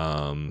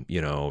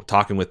 you know,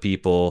 talking with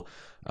people.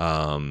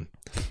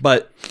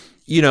 But,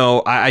 you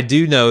know, I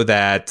do know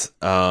that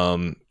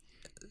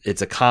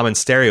it's a common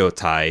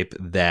stereotype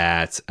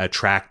that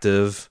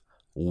attractive,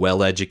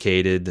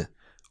 well-educated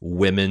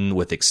women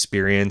with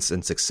experience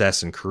and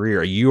success in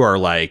career, you are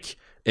like,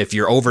 if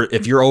you're over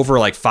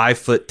like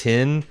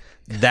 5'10",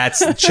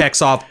 that's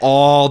checks off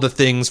all the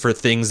things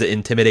that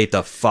intimidate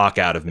the fuck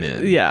out of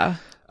men. Yeah.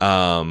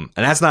 And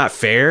that's not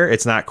fair.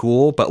 It's not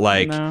cool. But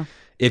like,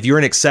 if you're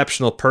an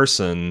exceptional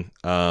person,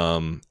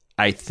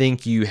 I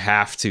think you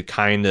have to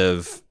kind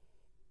of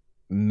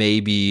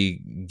maybe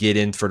get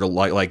in for the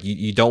like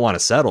you don't want to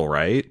settle,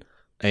 right?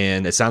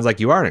 And it sounds like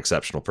you are an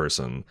exceptional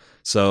person,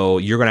 so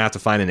you're gonna have to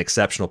find an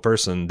exceptional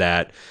person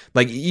that,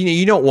 like,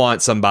 you don't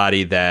want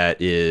somebody that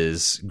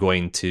is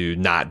going to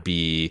not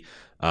be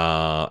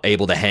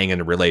able to hang in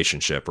a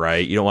relationship,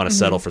 right? You don't want to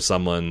settle for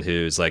someone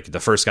who's like the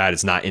first guy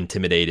that's not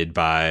intimidated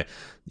by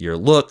your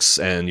looks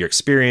and your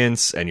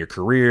experience and your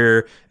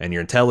career and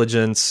your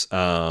intelligence, you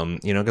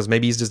know, because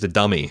maybe he's just a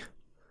dummy.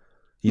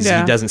 He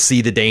doesn't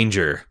see the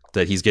danger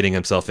that he's getting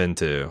himself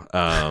into.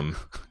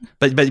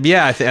 But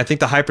yeah, I think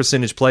the high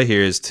percentage play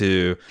here is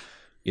to,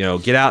 you know,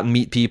 get out and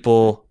meet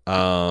people,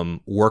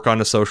 work on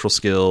the social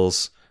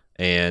skills,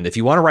 And if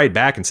you want to write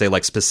back and say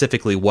like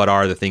specifically what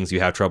are the things you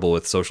have trouble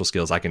with social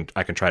skills, I can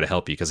try to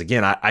help you. Because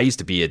again, I used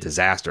to be a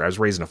disaster. I was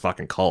raised in a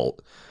fucking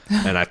cult,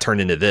 and I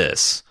turned into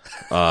this.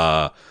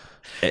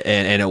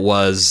 And it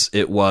was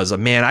a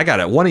man. I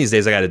got it. One of these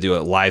days, I got to do a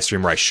live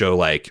stream where I show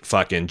like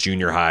fucking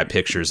junior high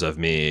pictures of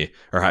me,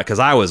 or because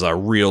I was a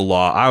real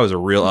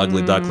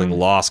ugly duckling,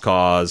 lost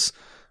cause,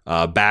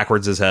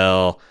 backwards as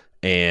hell.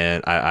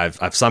 And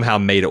I've somehow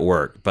made it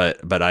work,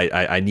 but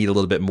I need a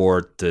little bit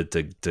more to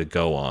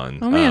go on.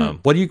 Oh, man.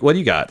 What do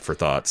you got for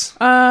thoughts?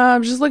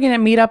 I'm just looking at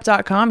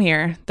meetup.com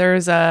here.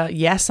 There's a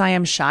Yes, I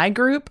Am Shy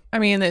group. I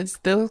mean, it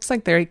looks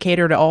like they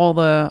cater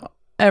to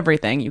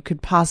everything you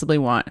could possibly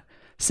want.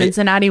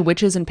 Cincinnati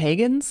Witches and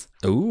Pagans.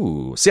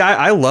 Ooh, see,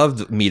 I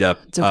loved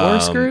Meetup.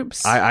 Divorce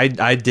groups.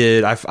 I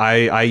did.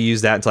 I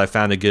used that until I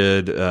found a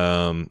good,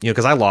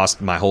 because I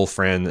lost my whole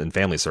friend and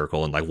family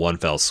circle in like one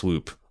fell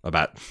swoop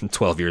about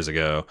 12 years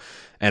ago.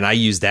 And I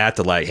used that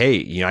to like,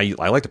 hey,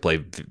 I like to play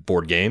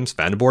board games,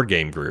 found a board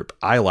game group.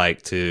 I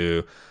like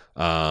to,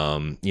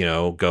 go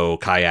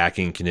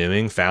kayaking,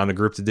 canoeing, found a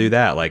group to do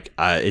that. Like,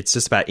 it's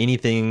just about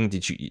anything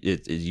that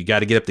you got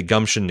to get up the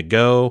gumption to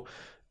go.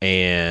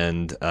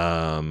 And,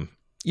 and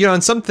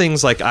some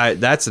things like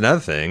that's another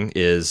thing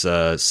is,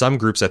 some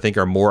groups I think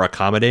are more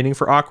accommodating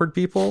for awkward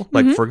people.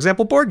 Like, for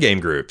example, board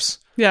game groups.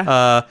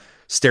 Yeah.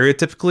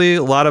 Stereotypically,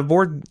 a lot of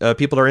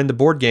people that are into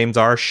board games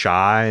are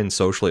shy and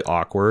socially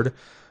awkward.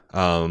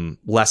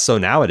 Less so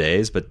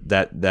nowadays, but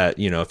that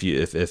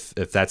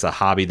if that's a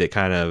hobby that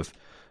kind of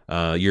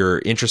you're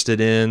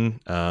interested in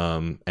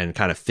and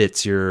kind of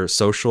fits your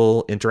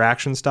social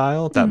interaction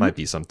style, that might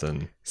be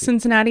something.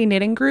 Cincinnati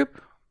Knitting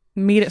Group.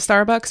 Meet at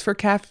Starbucks for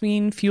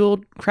caffeine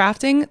fueled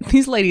crafting.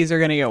 These ladies are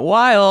gonna get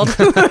wild.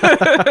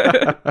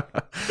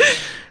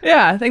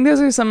 Yeah, I think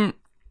those are some.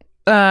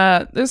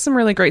 There's some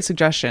really great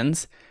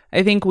suggestions.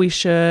 I think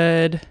let's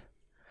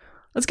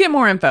get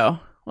more info.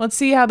 Let's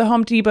see how the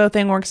Home Depot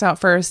thing works out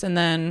first, and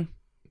then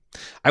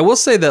I will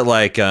say that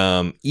like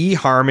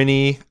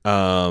eHarmony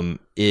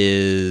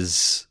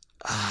is.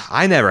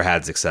 I never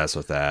had success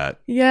with that.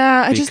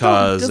 Yeah, I just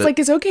don't. Is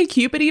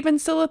OkCupid even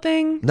still a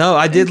thing? No,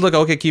 I did look.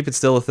 OkCupid's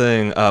still a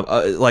thing.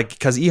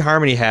 Because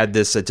eHarmony had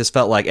this. It just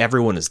felt like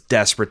everyone is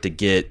desperate to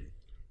get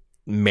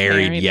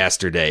married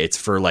yesterday. It's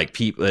for like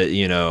people,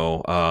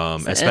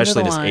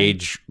 especially this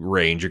age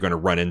range. You're going to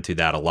run into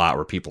that a lot,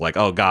 where people are like,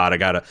 oh God, I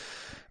gotta.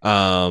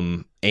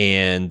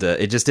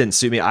 It just didn't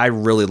suit me. I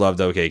really loved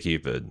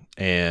OkCupid,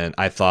 and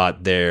I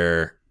thought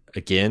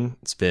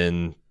it's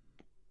been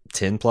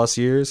 10 plus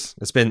years.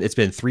 It's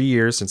been 3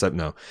 years since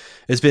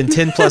it's been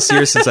 10 plus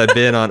years since I've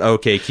been on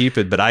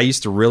OkCupid, but I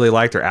used to really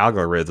like their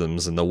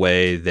algorithms and the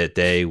way that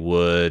they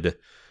would,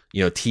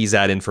 tease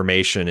out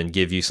information and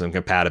give you some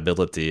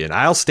compatibility. And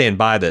I'll stand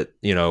by that,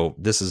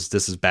 this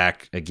is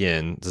back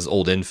again, this is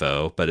old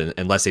info, but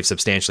unless they've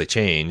substantially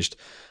changed,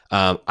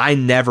 I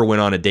never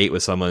went on a date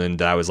with someone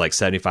that I was like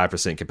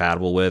 75%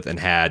 compatible with and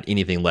had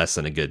anything less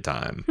than a good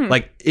time.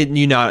 Like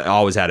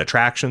always had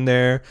attraction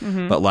there,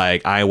 but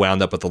like I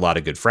wound up with a lot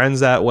of good friends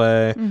that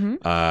way.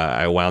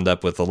 I wound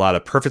up with a lot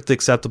of perfectly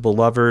acceptable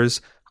lovers.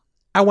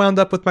 I wound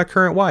up with my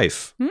current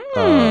wife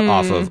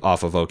off of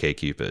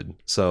OkCupid.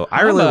 So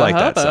I really like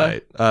that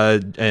site.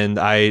 And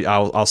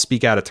I'll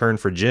speak out of turn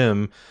for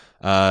Jim.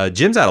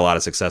 Jim's had a lot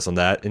of success on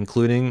that,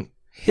 including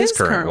his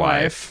current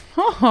wife.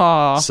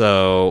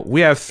 So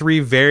we have 3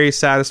 very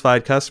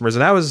satisfied customers,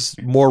 and that was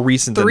more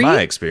recent than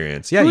my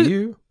experience. Yeah,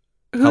 you.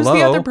 Who's hello?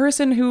 The other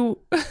person who?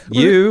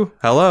 You.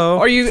 Hello.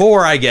 Are you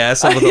 4? I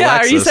guess. With yeah.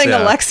 Alexis, are you saying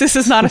Alexis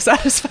is not a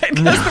satisfied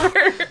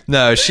customer?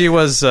 No, she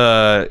was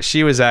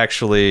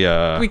actually.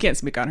 We can't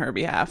speak on her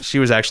behalf. She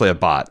was actually a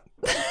bot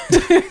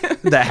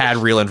that had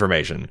real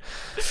information,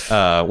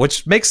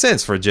 which makes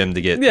sense for Jim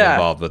to get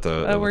involved with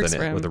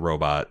a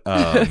robot.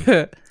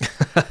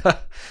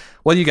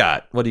 What do you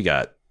got?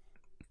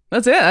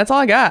 That's it. That's all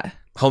I got.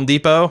 Home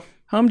Depot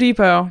and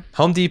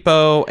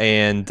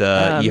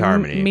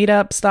eHarmony.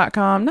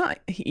 Meetups.com, not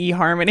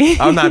eHarmony.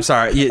 Oh, no, I'm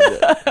sorry.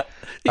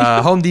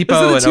 Home Depot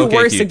Those are the and two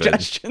OkCupid. worst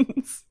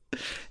suggestions.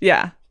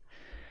 Yeah.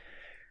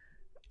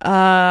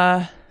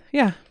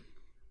 Yeah.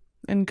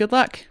 And good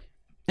luck.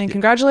 And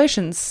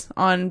congratulations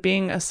on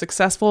being a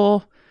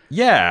successul,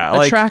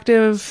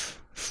 attractive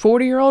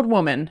 40-year-old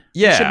woman.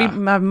 Yeah. You should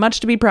have much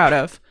to be proud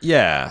of.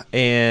 Yeah.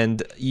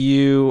 And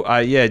you,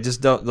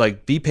 just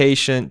don't be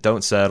patient.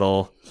 Don't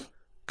settle.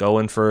 Go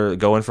in for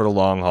the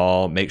long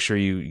haul. Make sure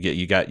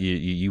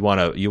you want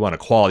a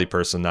quality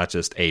person, not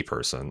just a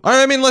person.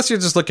 I mean, unless you're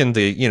just looking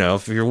to,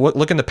 if you're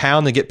looking to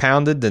pound and get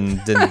pounded,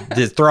 then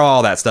just throw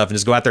all that stuff and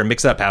just go out there and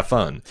mix it up, have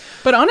fun.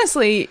 But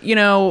honestly,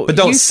 But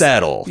don't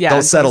settle. Yeah,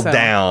 don't settle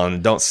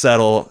down. Don't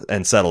settle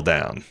and settle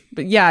down.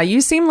 But yeah,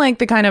 you seem like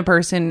the kind of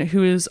person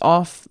who's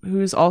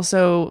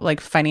also like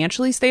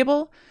financially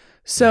stable.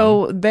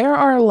 So there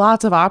are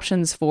lots of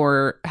options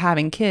for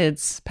having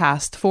kids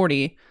past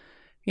 40.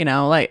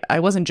 Like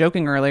I wasn't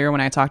joking earlier when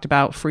I talked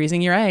about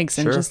freezing your eggs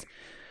and just,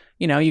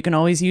 you can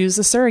always use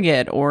a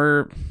surrogate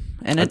or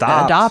an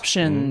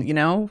adoption,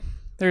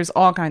 There's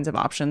all kinds of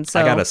options. So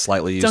I got a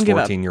slightly used don't give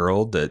up.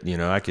 14-year-old that, you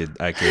know, I could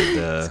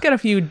It's got a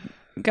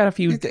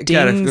few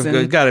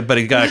dings. got it, but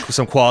he got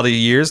some quality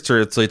years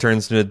till he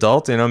turns into an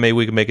adult. You know, maybe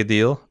we can make a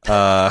deal.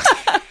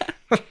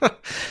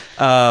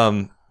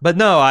 But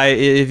no,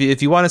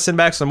 if you want to send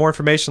back some more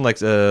information,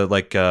 like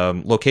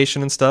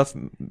location and stuff,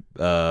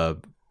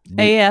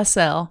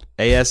 ASL,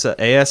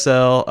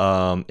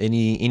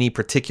 any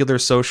particular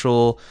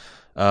social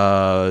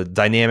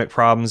dynamic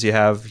problems you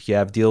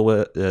have deal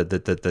with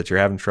that you're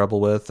having trouble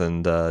with,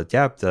 and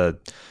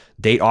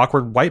date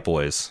awkward white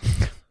boys.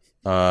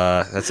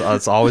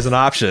 That's always an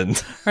option.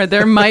 Or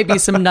there might be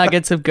some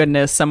nuggets of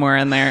goodness somewhere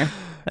in there.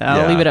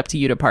 I'll leave it up to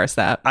you to parse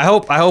that. I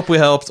hope we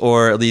helped,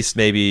 or at least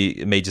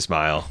maybe made you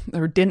smile.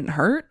 Or didn't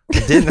hurt.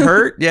 It didn't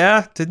hurt.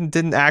 Yeah,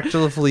 didn't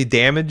actively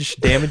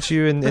damage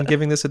you in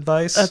giving this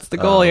advice. That's the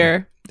goal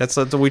here. That's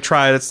what we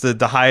try. That's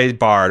the high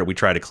bar that we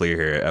try to clear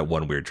here at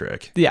One Weird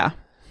Trick. Yeah,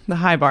 the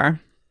high bar.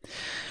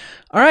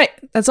 All right,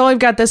 that's all we've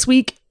got this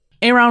week.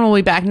 Aaron will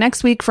be back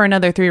next week for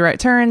another 3 Right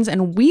Turns,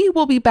 and we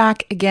will be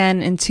back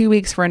again in 2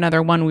 weeks for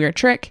another One Weird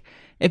Trick.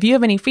 If you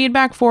have any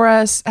feedback for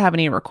us, have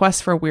any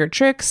requests for weird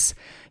tricks,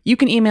 you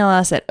can email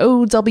us at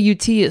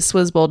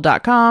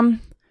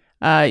owt@swizbold.com.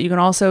 You can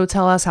also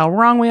tell us how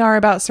wrong we are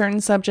about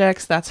certain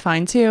subjects. That's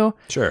fine too.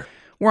 Sure.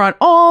 We're on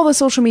all the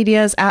social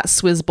medias at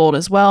Swizbold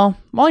as well.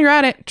 While you're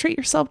at it, treat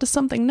yourself to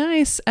something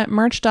nice at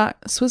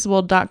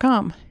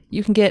merch.swizbold.com.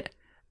 You can get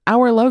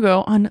our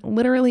logo on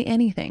literally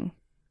anything.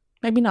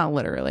 Maybe not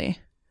literally.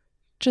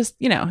 Just,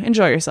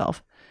 enjoy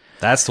yourself.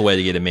 That's the way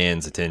to get a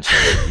man's attention.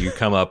 You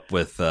come up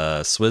with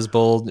a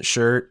Swizbold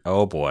shirt.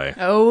 Oh boy.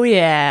 Oh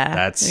yeah.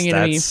 That's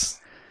a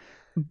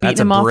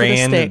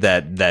brand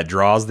that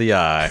draws the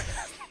eye.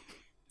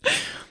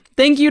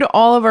 Thank you to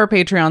all of our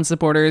Patreon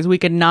supporters. We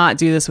could not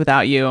do this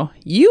without you.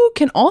 You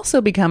can also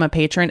become a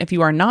patron if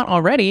you are not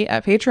already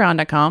at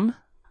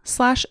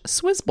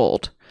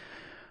patreon.com/Swizbold.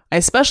 I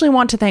especially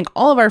want to thank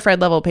all of our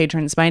Fred level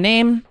patrons by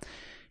name: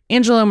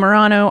 Angelo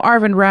Morano,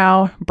 Arvind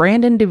Rao,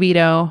 Brandon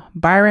DeVito,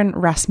 Byron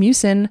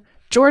Rasmussen,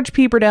 George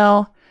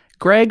Peeperdell,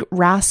 Greg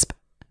Rasp,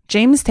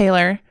 James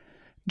Taylor,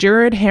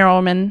 Jared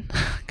Harrelman.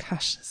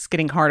 Gosh, it's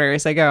getting harder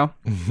as I go.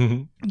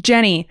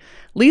 Jenny,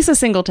 Lisa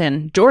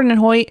Singleton, Jordan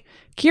Hoyt,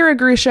 Kira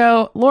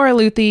Grusho, Laura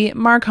Luthi,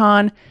 Mark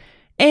Hahn,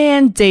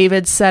 and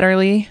David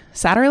Satterley.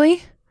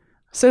 Satterley?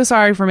 So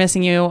sorry for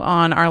missing you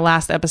on our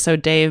last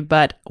episode, Dave,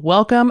 but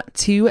welcome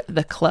to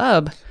the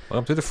club.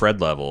 Welcome to the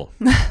Fred level.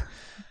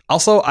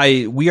 Also,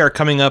 we are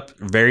coming up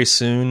very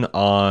soon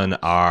on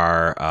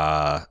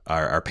our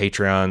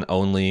Patreon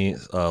only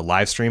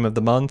live stream of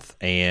the month,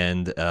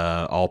 and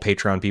all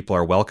Patreon people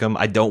are welcome.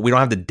 We don't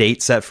have the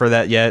date set for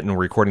that yet, and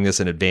we're recording this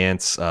in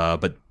advance.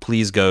 But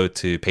please go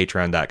to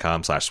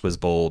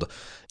patreon.com/Swizbold.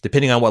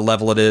 Depending on what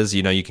level it is,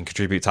 you can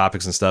contribute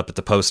topics and stuff, but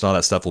the post and all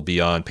that stuff will be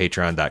on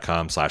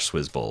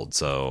patreon.com/Swizbold.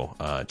 So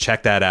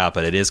check that out.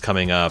 But it is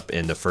coming up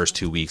in the first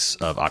 2 weeks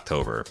of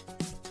October.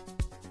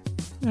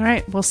 All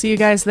right, we'll see you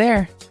guys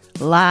there,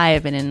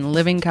 live and in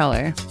living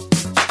color.